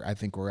I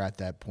think we're at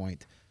that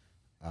point.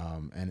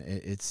 And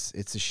it's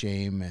a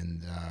shame.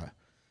 And,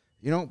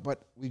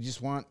 but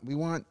we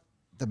want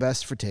the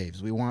best for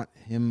Taves. We want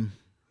him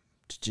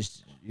to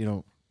just,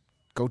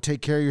 go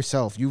take care of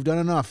yourself. You've done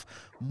enough,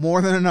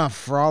 more than enough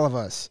for all of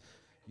us.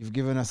 You've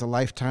given us a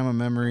lifetime of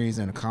memories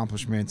and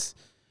accomplishments.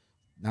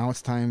 Now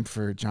it's time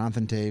for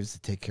Jonathan Taves to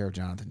take care of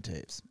Jonathan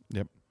Taves.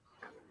 Yep.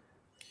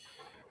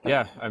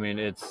 Yeah, I mean,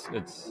 it's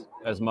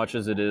as much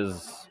as it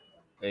is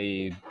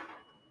a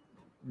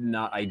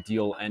not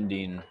ideal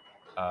ending,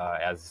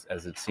 as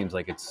it seems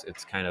like it's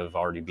kind of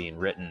already being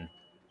written.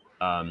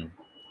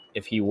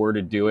 If he were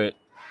to do it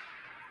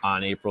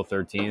on April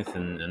 13th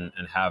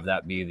and have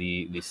that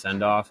be the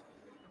send off,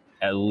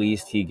 at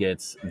least he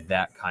gets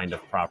that kind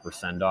of proper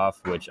send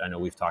off, which I know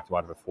we've talked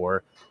about it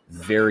before.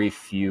 Very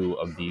few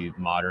of the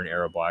modern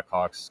era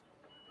Blackhawks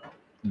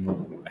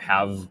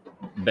have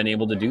been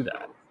able to do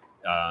that.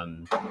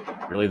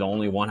 Really the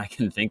only one I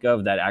can think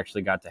of that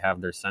actually got to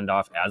have their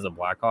send-off as a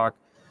Blackhawk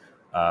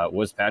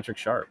was Patrick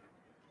Sharp,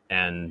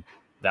 and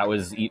that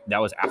was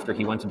after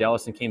he went to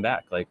Dallas and came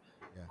back.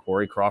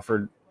 Corey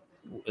Crawford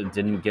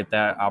didn't get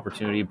that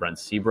opportunity. Brent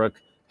Seabrook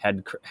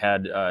had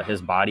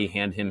his body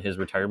hand him his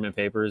retirement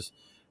papers.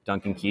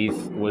 Duncan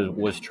Keith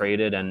was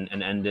traded and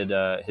ended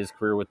his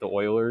career with the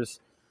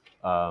Oilers.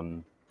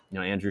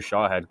 Andrew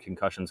Shaw had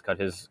concussions cut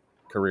his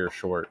career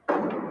short.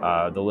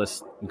 The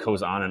list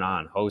goes on and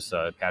on.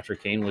 Hossa,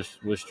 Patrick Kane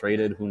was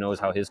traded. Who knows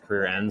how his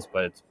career ends,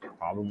 but it's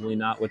probably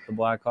not with the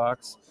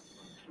Blackhawks.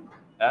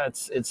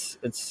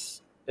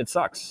 It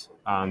sucks.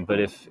 But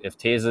if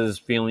Taves is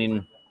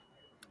feeling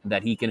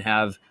that he can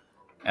have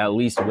at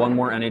least one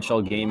more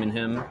NHL game in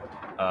him,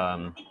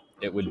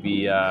 it would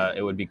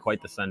be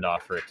quite the send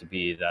off for it to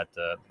be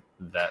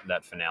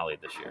that finale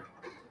this year.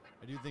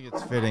 I do think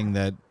it's fitting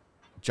that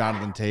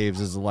Jonathan Taves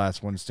is the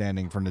last one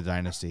standing from the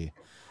dynasty.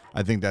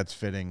 I think that's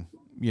fitting,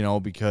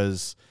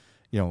 because,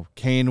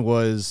 Kane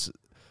was,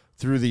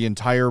 through the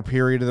entire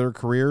period of their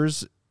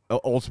careers,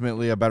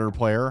 ultimately a better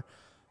player.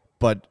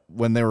 But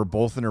when they were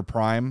both in their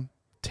prime,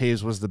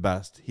 Taves was the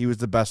best. He was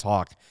the best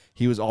Hawk.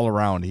 He was all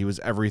around. He was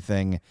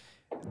everything.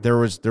 There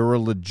were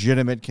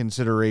legitimate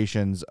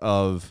considerations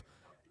of,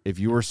 if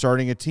you were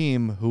starting a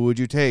team, who would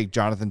you take,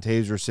 Jonathan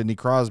Taves or Sidney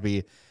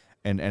Crosby?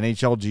 And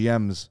NHL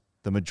GMs,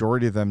 the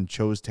majority of them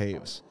chose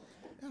Taves.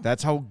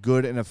 That's how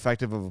good and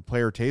effective of a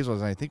player Taves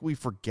was. And I think we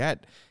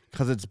forget,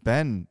 because it's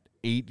been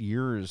 8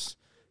 years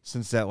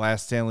since that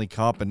last Stanley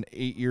Cup and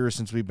 8 years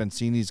since we've been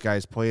seeing these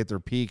guys play at their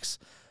peaks.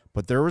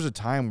 But there was a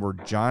time where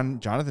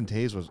Jonathan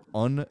Taves was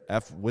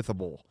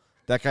un-F-withable.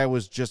 That guy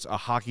was just a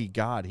hockey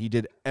god. He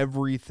did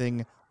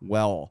everything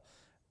well,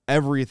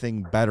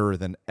 everything better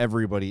than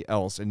everybody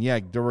else. And yeah,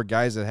 there were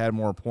guys that had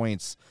more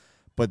points,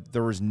 but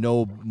there was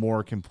no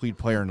more complete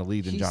player in the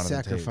league than Jonathan Toews.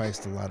 He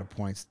sacrificed a lot of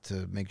points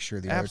to make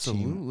sure the other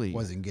team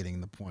wasn't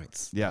getting the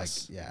points.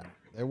 Yes.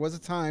 There was a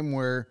time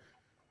where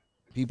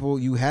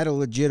you had a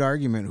legit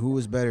argument who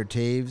was better,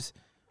 Toews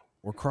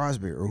or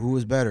Crosby, or who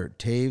was better,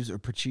 Toews or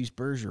Patrice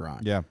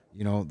Bergeron. Yeah.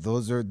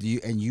 Those are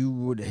and you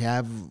would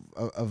have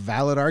a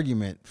valid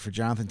argument for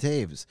Jonathan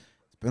Toews. It's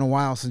been a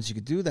while since you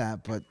could do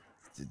that, but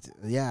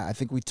I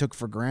think we took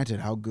for granted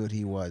how good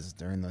he was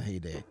during the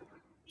heyday.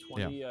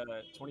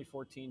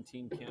 2014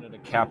 Team Canada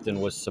captain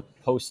was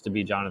supposed to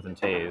be Jonathan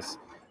Toews.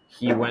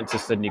 He went to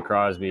Sidney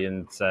Crosby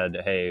and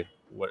said, "Hey,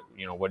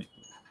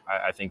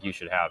 I think you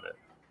should have it."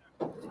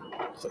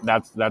 So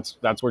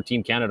that's where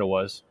Team Canada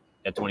was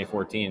at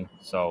 2014.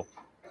 So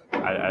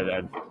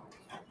I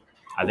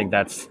think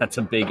that's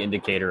a big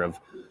indicator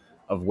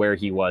of where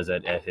he was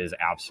at his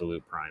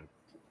absolute prime.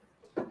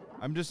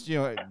 I'm just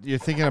you're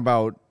thinking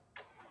about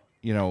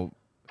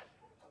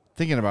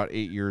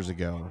 8 years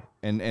ago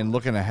and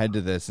looking ahead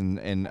to this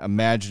and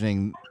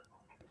imagining,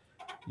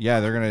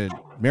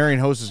 Marian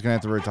Hossa is gonna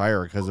have to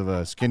retire because of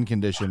a skin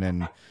condition,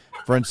 and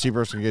Brent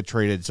Seabrook's gonna get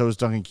traded. So is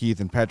Duncan Keith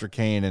and Patrick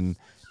Kane and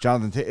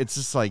Jonathan. It's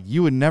just like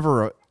you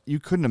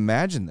couldn't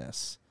imagine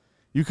this.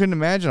 You couldn't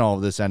imagine all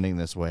of this ending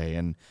this way.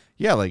 And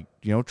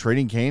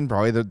trading Kane,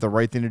 probably the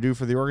right thing to do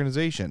for the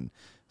organization.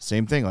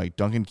 Same thing, like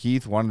Duncan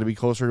Keith wanted to be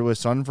closer to his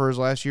son for his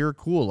last year.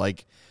 Cool.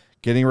 Like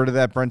getting rid of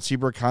that Brent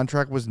Seabrook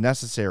contract was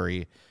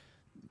necessary.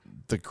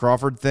 The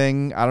Crawford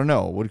thing, I don't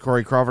know. Would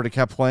Corey Crawford have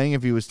kept playing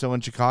if he was still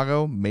in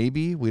Chicago?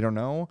 Maybe. We don't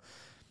know.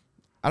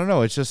 I don't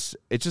know. It's just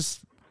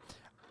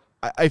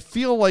I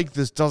feel like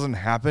this doesn't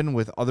happen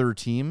with other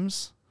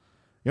teams.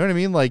 You know what I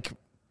mean? Like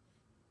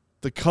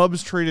the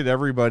Cubs traded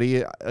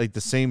everybody like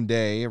the same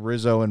day,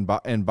 Rizzo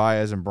and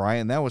Baez and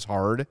Bryant. That was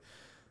hard.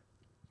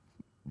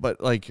 But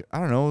like, I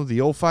don't know,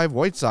 the 05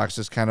 White Sox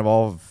just kind of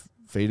all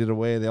faded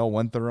away. They all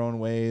went their own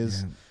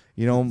ways.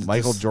 Yeah.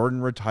 Michael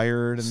Jordan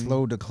retired. And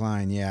slow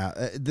decline,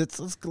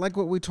 That's like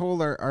what we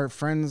told our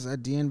friends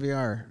at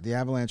DNVR, the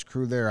Avalanche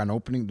crew there on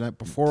opening night,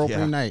 before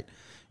opening night.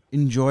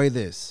 Enjoy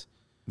this.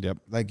 Yep.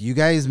 Like you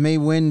guys may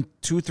win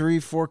 2, 3,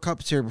 4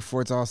 cups here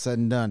before it's all said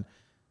and done.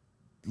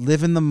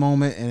 Live in the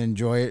moment and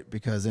enjoy it,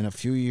 because in a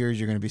few years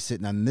you're going to be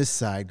sitting on this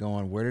side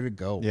going, where did it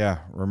go? Yeah,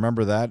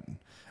 remember that.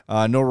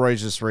 No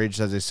Righteous Rage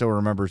says he still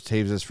remembers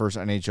Taves' first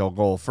NHL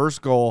goal.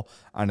 First goal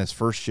on his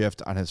first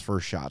shift on his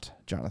first shot,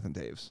 Jonathan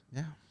Taves.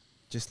 Yeah,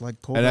 just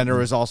like Cole. And then there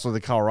was also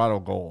the Colorado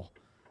goal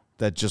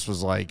that just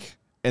was like,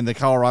 and the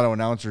Colorado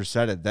announcer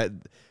said it,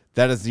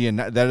 that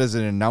is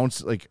an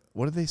announce, like,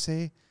 what did they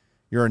say?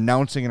 You're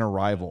announcing an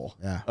arrival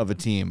of a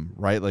team,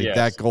 right? Like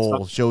that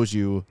goal shows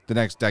you the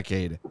next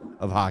decade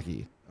of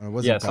hockey. It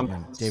wasn't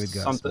David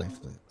Gus.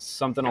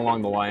 Something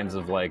along the lines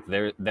of like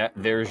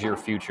there's your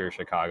future,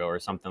 Chicago, or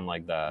something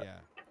like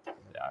that.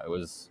 Yeah, it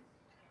was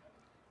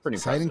pretty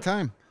exciting impressive.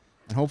 time,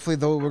 and hopefully,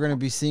 though, we're going to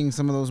be seeing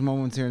some of those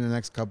moments here in the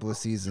next couple of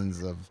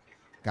seasons of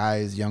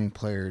guys, young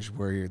players,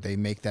 where they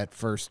make that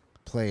first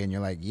play, and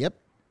you're like, "Yep,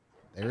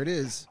 there it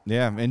is."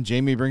 Yeah, and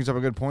Jamie brings up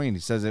a good point.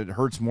 He says it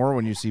hurts more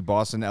when you see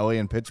Boston, LA,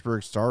 and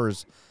Pittsburgh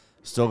stars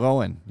still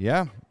going.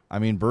 Yeah, I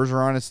mean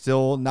Bergeron is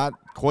still not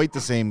quite the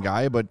same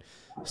guy, but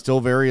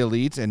still very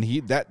elite, and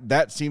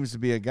that seems to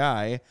be a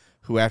guy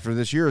who after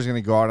this year is going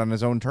to go out on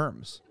his own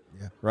terms.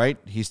 Yeah. Right?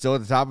 He's still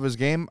at the top of his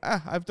game.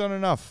 I've done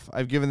enough.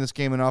 I've given this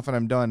game enough, and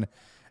I'm done.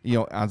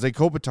 Anze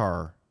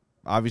Kopitar,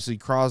 obviously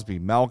Crosby,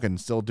 Malkin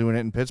still doing it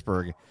in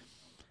Pittsburgh.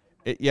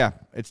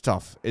 It's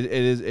tough. It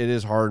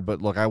is hard,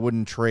 but look, I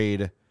wouldn't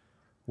trade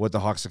what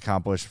the Hawks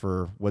accomplished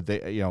for what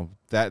they,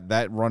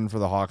 that run for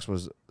the Hawks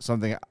was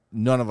something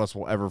none of us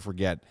will ever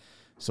forget.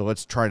 So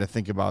let's try to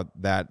think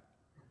about that,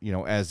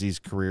 as these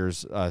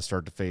careers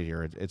start to fade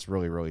here. It's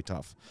really, really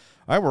tough.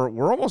 All right,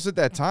 we're almost at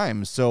that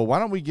time. So why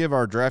don't we give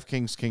our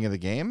DraftKings King of the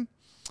Game,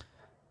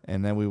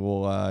 and then we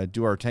will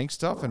do our tank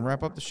stuff and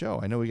wrap up the show.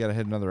 I know we got to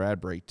hit another ad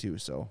break too,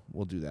 so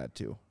we'll do that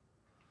too.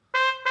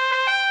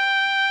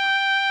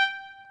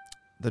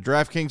 The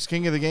DraftKings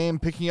King of the Game,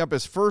 picking up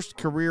his first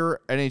career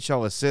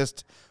NHL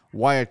assist,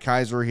 Wyatt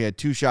Kaiser. He had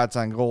 2 shots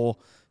on goal,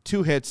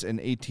 2 hits, and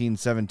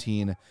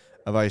 18-17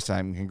 of ice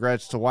time.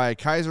 Congrats to Wyatt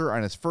Kaiser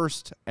on his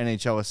first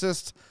NHL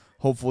assist.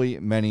 Hopefully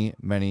many,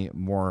 many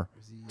more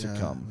to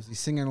come. Was he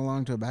singing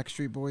along to a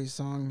Backstreet Boys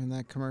song in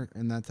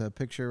that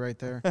picture right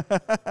there?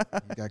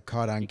 He got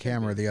caught on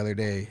camera the other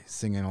day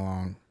singing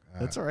along.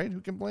 That's all right.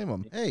 Who can blame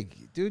him? Hey,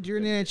 dude, you're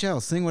in the NHL.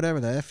 Sing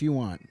whatever the F you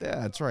want. Yeah,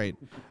 that's right.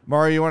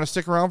 Mario, you want to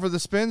stick around for the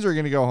spins, or are you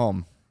going to go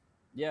home?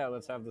 Yeah,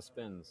 let's have the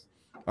spins.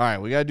 All right,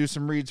 we got to do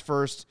some reads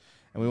first,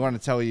 and we want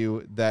to tell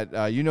you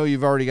that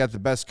you've already got the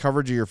best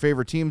coverage of your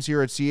favorite teams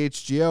here at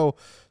CHGO,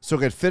 so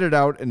get fitted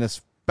out in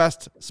this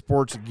best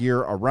sports gear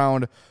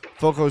around.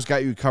 Foco's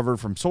got you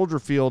covered from Soldier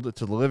Field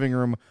to the living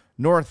room,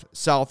 north,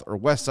 south, or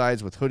west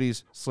sides with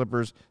hoodies,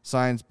 slippers,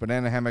 signs,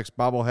 banana hammocks,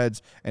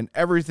 bobbleheads, and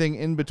everything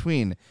in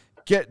between.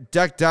 Get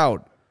decked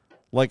out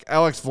like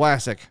Alex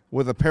Vlasic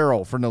with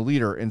apparel from the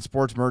leader in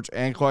sports merch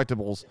and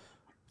collectibles,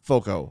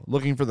 Foco.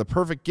 Looking for the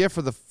perfect gift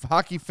for the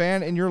hockey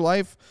fan in your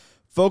life?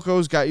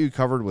 Foco's got you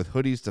covered with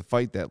hoodies to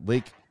fight that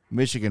late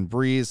Michigan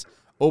Breeze.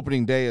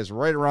 Opening day is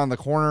right around the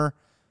corner.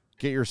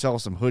 Get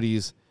yourself some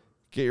hoodies.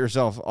 Get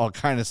yourself all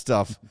kind of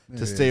stuff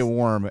to stay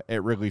warm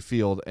at Wrigley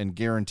Field and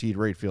Guaranteed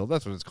Rate Field.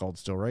 That's what it's called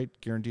still, right?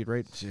 Guaranteed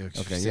Rate?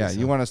 Okay, yeah.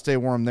 You want to stay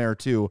warm there,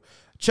 too.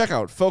 Check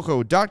out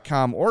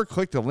foco.com or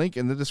click the link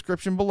in the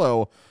description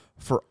below.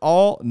 For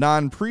all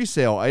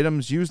non-presale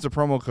items, use the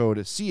promo code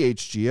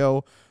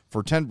CHGO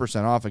for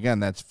 10% off. Again,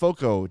 that's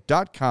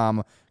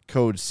foco.com,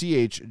 code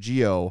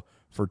CHGO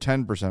for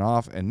 10%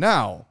 off. And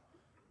now,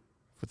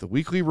 with the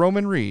weekly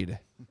Roman read,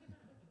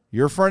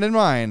 your friend and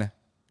mine,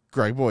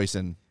 Greg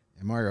Boyson.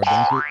 Hey, Mario,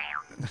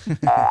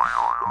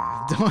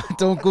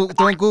 don't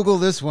Google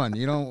this one.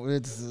 You don't.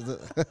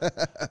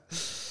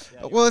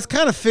 Well, it's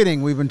kind of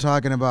fitting. We've been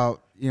talking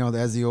about,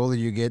 as the older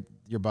you get,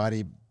 your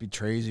body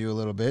betrays you a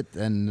little bit.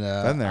 And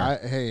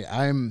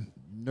I'm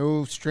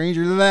no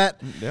stranger to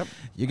that. Yep.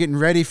 You're getting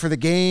ready for the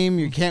game.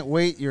 You can't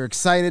wait. You're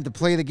excited to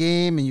play the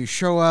game, and you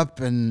show up,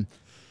 and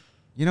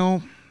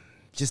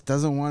just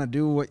doesn't want to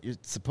do what you're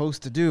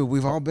supposed to do.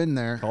 We've all been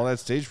there. Call that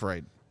stage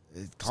fright.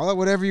 Call it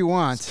whatever you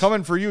want. It's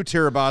coming for you,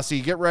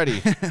 Tirabassi. Get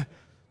ready.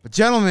 But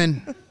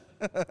gentlemen,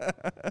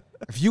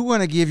 if you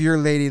want to give your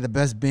lady the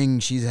best bing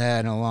she's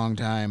had in a long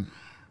time,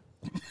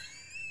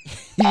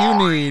 you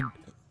need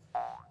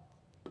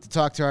to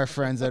talk to our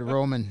friends at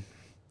Roman.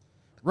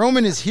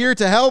 Roman is here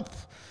to help.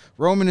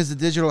 Roman is a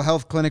digital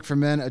health clinic for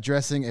men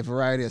addressing a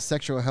variety of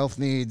sexual health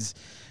needs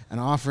and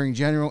offering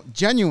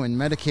genuine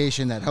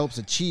medication that helps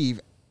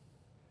achieve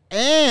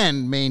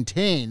and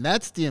maintain.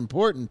 That's the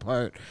important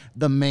part,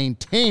 the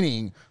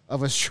maintaining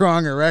of a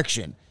strong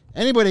erection.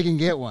 Anybody can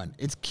get one.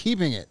 It's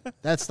keeping it.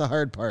 That's the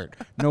hard part.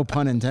 No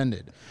pun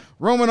intended.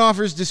 Roman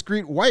offers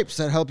discreet wipes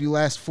that help you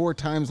last 4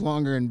 times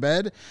longer in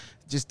bed.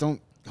 Just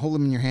don't hold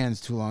them in your hands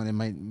too long. It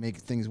might make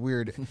things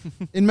weird.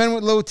 In men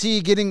with low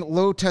T, getting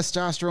low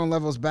testosterone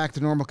levels back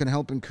to normal can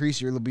help increase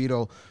your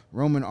libido.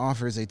 Roman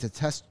offers a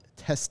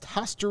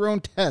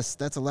testosterone test.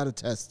 That's a lot of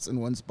tests in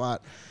one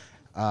spot.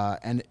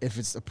 And if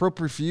it's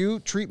appropriate for you,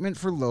 treatment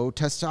for low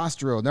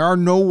testosterone. There are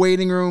no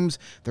waiting rooms.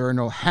 There are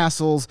no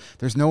hassles.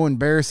 There's no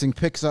embarrassing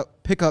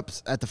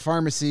pickups at the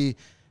pharmacy.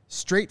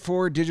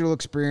 Straightforward digital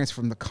experience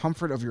from the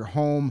comfort of your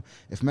home.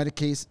 If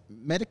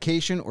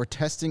medication or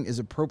testing is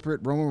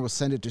appropriate, Roman will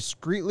send it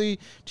discreetly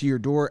to your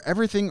door.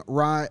 Everything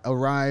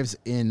arrives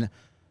in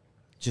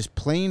just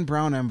plain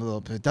brown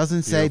envelope. It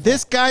doesn't say,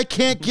 this guy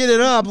can't get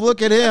it up.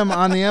 Look at him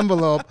on the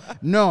envelope.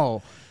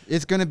 No,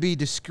 it's going to be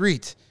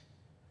discreet.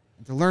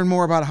 To learn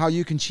more about how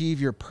you can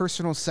achieve your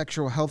personal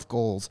sexual health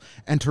goals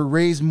and to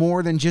raise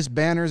more than just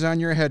banners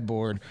on your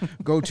headboard,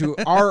 go to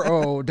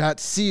ro.co/CHGO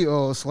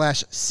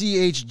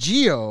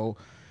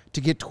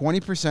to get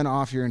 20%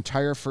 off your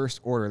entire first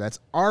order. That's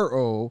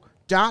ro.co/CHGO.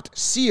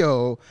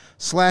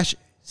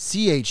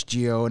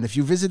 And if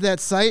you visit that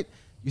site,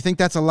 you think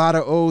that's a lot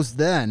of O's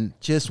then,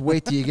 just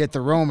wait till you get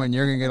the Roman.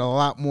 You're going to get a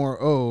lot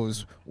more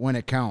O's when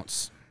it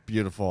counts.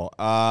 Beautiful.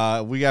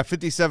 We got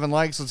 57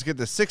 likes. Let's get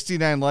to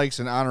 69 likes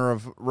in honor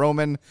of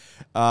Roman,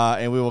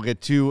 and we will get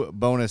 2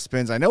 bonus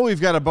spins. I know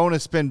we've got a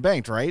bonus spin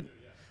banked, right?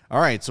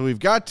 All right, so we've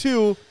got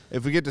 2.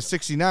 If we get to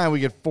 69, we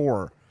get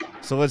 4.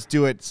 So let's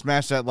do it.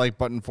 Smash that like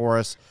button for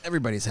us.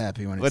 Everybody's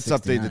happy when it's Let's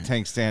 69. update the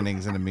tank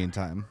standings in the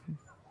meantime.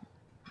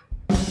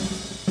 Oh,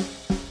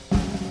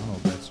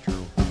 that's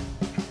true.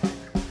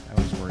 I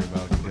always worry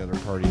about the other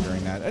party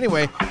during that.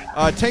 Anyway,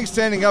 tank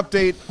standing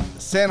update.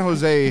 San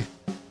Jose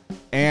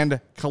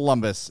and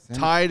Columbus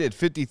tied at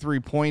 53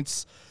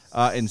 points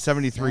in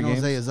 73 games.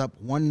 San Jose is up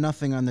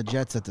 1-0 on the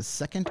Jets at the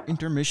second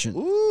intermission.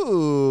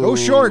 Ooh. Go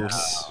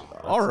Sharks.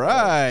 All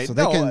right. So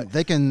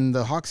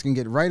the Hawks can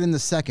get right in the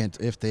second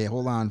if they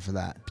hold on for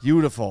that.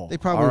 Beautiful. They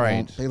probably All right.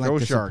 won't. They like Go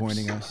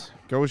disappointing Sharks. us.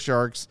 Go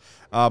Sharks.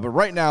 But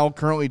right now,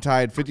 currently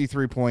tied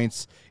 53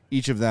 points,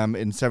 each of them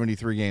in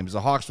 73 games.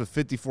 The Hawks with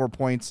 54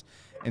 points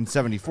in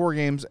 74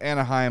 games.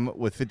 Anaheim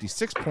with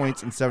 56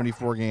 points in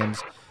 74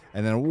 games.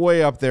 And then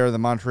way up there, the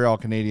Montreal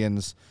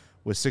Canadiens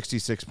with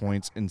 66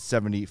 points in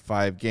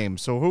 75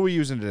 games. So who are we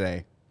using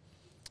today?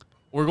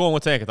 We're going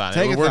with Tankathon.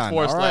 Tankathon.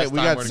 All right, we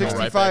got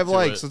 65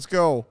 likes. Let's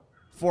go.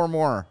 4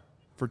 more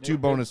for 2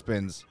 bonus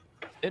spins.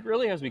 It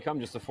really has become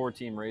just a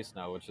 4-team race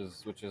now, which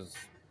is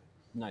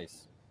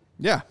nice.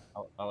 Yeah,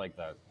 I like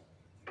that.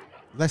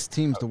 Less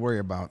teams to worry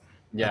about.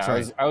 Yeah,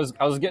 right. I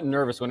was getting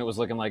nervous when it was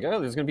looking like,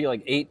 there's going to be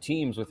like 8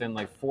 teams within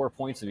like 4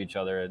 points of each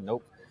other, and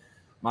nope.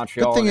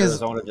 Montreal and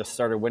Arizona just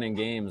started winning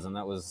games, and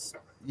that was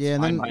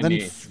and then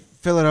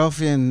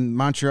Philadelphia and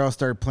Montreal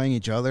started playing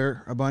each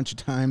other a bunch of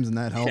times, and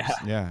that helps.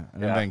 Yeah.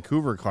 And then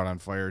Vancouver caught on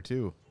fire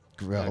too.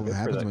 Well, it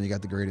happens when you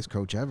got the greatest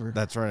coach ever.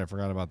 That's right. I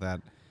forgot about that.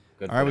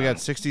 Good All right, we got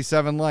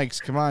 67 likes.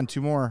 Come on,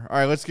 2 more. All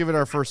right, let's give it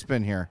our first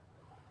spin here.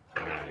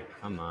 All right,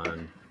 come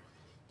on.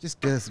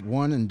 Just guess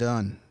 1 and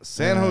done.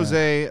 San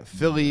Jose,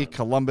 Philly,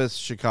 Columbus,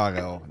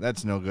 Chicago.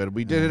 That's no good.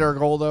 We did hit our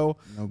goal though,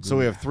 so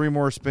we have 3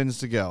 more spins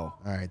to go.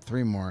 All right,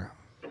 3 more.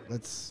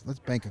 Let's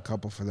bank a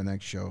couple for the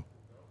next show.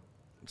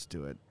 Let's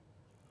do it.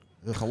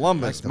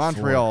 Columbus,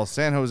 Montreal, 4.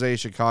 San Jose,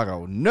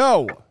 Chicago.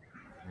 No.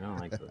 I don't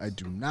like this. I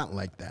do not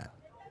like that.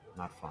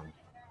 Not fun.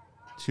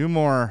 2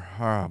 more.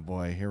 Oh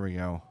boy, here we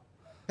go.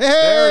 Hey,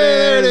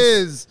 There it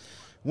is.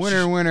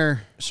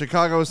 Winner.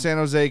 Chicago, San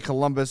Jose,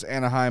 Columbus,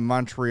 Anaheim,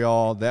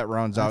 Montreal. That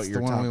rounds That's out your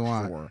the one top we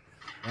want. 4.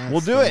 That's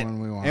We'll do the it. one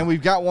we want. And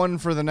we've got one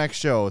for the next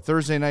show,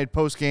 Thursday night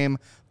post game.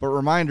 But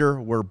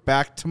reminder, we're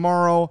back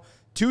tomorrow,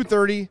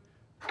 2:30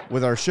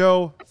 with our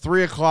show.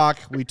 3 o'clock,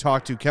 we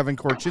talk to Kevin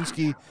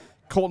Korchinski,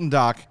 Colton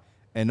Dock,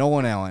 and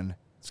Nolan Allen.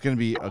 It's going to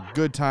be a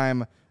good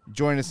time.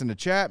 Join us in the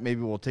chat.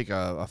 Maybe we'll take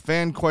a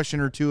fan question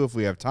or two if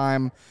we have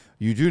time.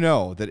 You do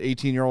know that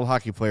 18-year-old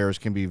hockey players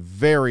can be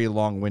very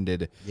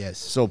long-winded. Yes.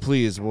 So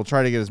please, we'll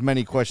try to get as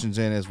many questions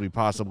in as we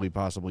possibly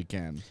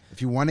can.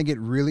 If you want to get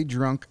really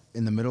drunk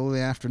in the middle of the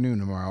afternoon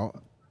tomorrow,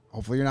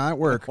 hopefully you're not at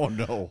work. Oh,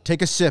 no.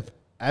 Take a sip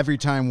every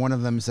time one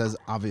of them says,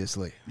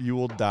 obviously. You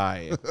will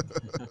die.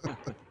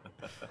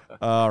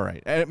 All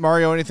right.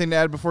 Mario, anything to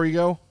add before you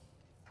go?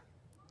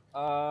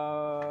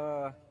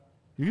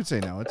 You can say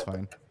no. It's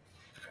fine.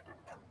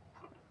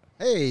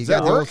 Hey, you Does got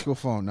that the work? old school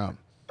phone.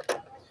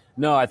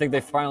 No, I think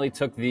they finally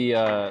took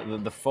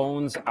the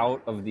phones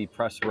out of the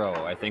press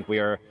row. I think we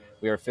are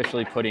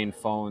officially putting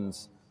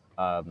phones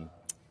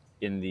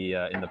in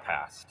the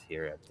past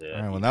here at the.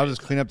 All right, well, now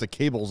just clean up the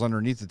cables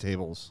underneath the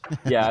tables.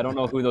 Yeah, I don't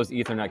know who those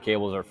Ethernet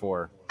cables are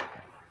for.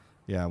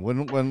 Yeah,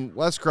 when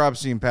Les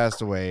Grobstein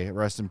passed away,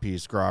 rest in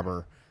peace,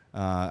 Grobber,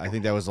 I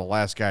think that was the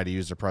last guy to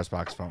use the press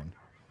box phone.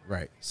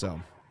 Right. So,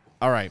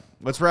 all right,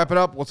 let's wrap it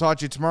up. We'll talk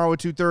to you tomorrow at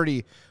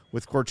 2:30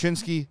 with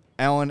Korchinski,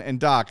 Allen, and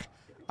Doc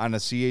on the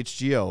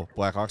CHGO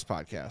Blackhawks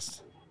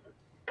podcast.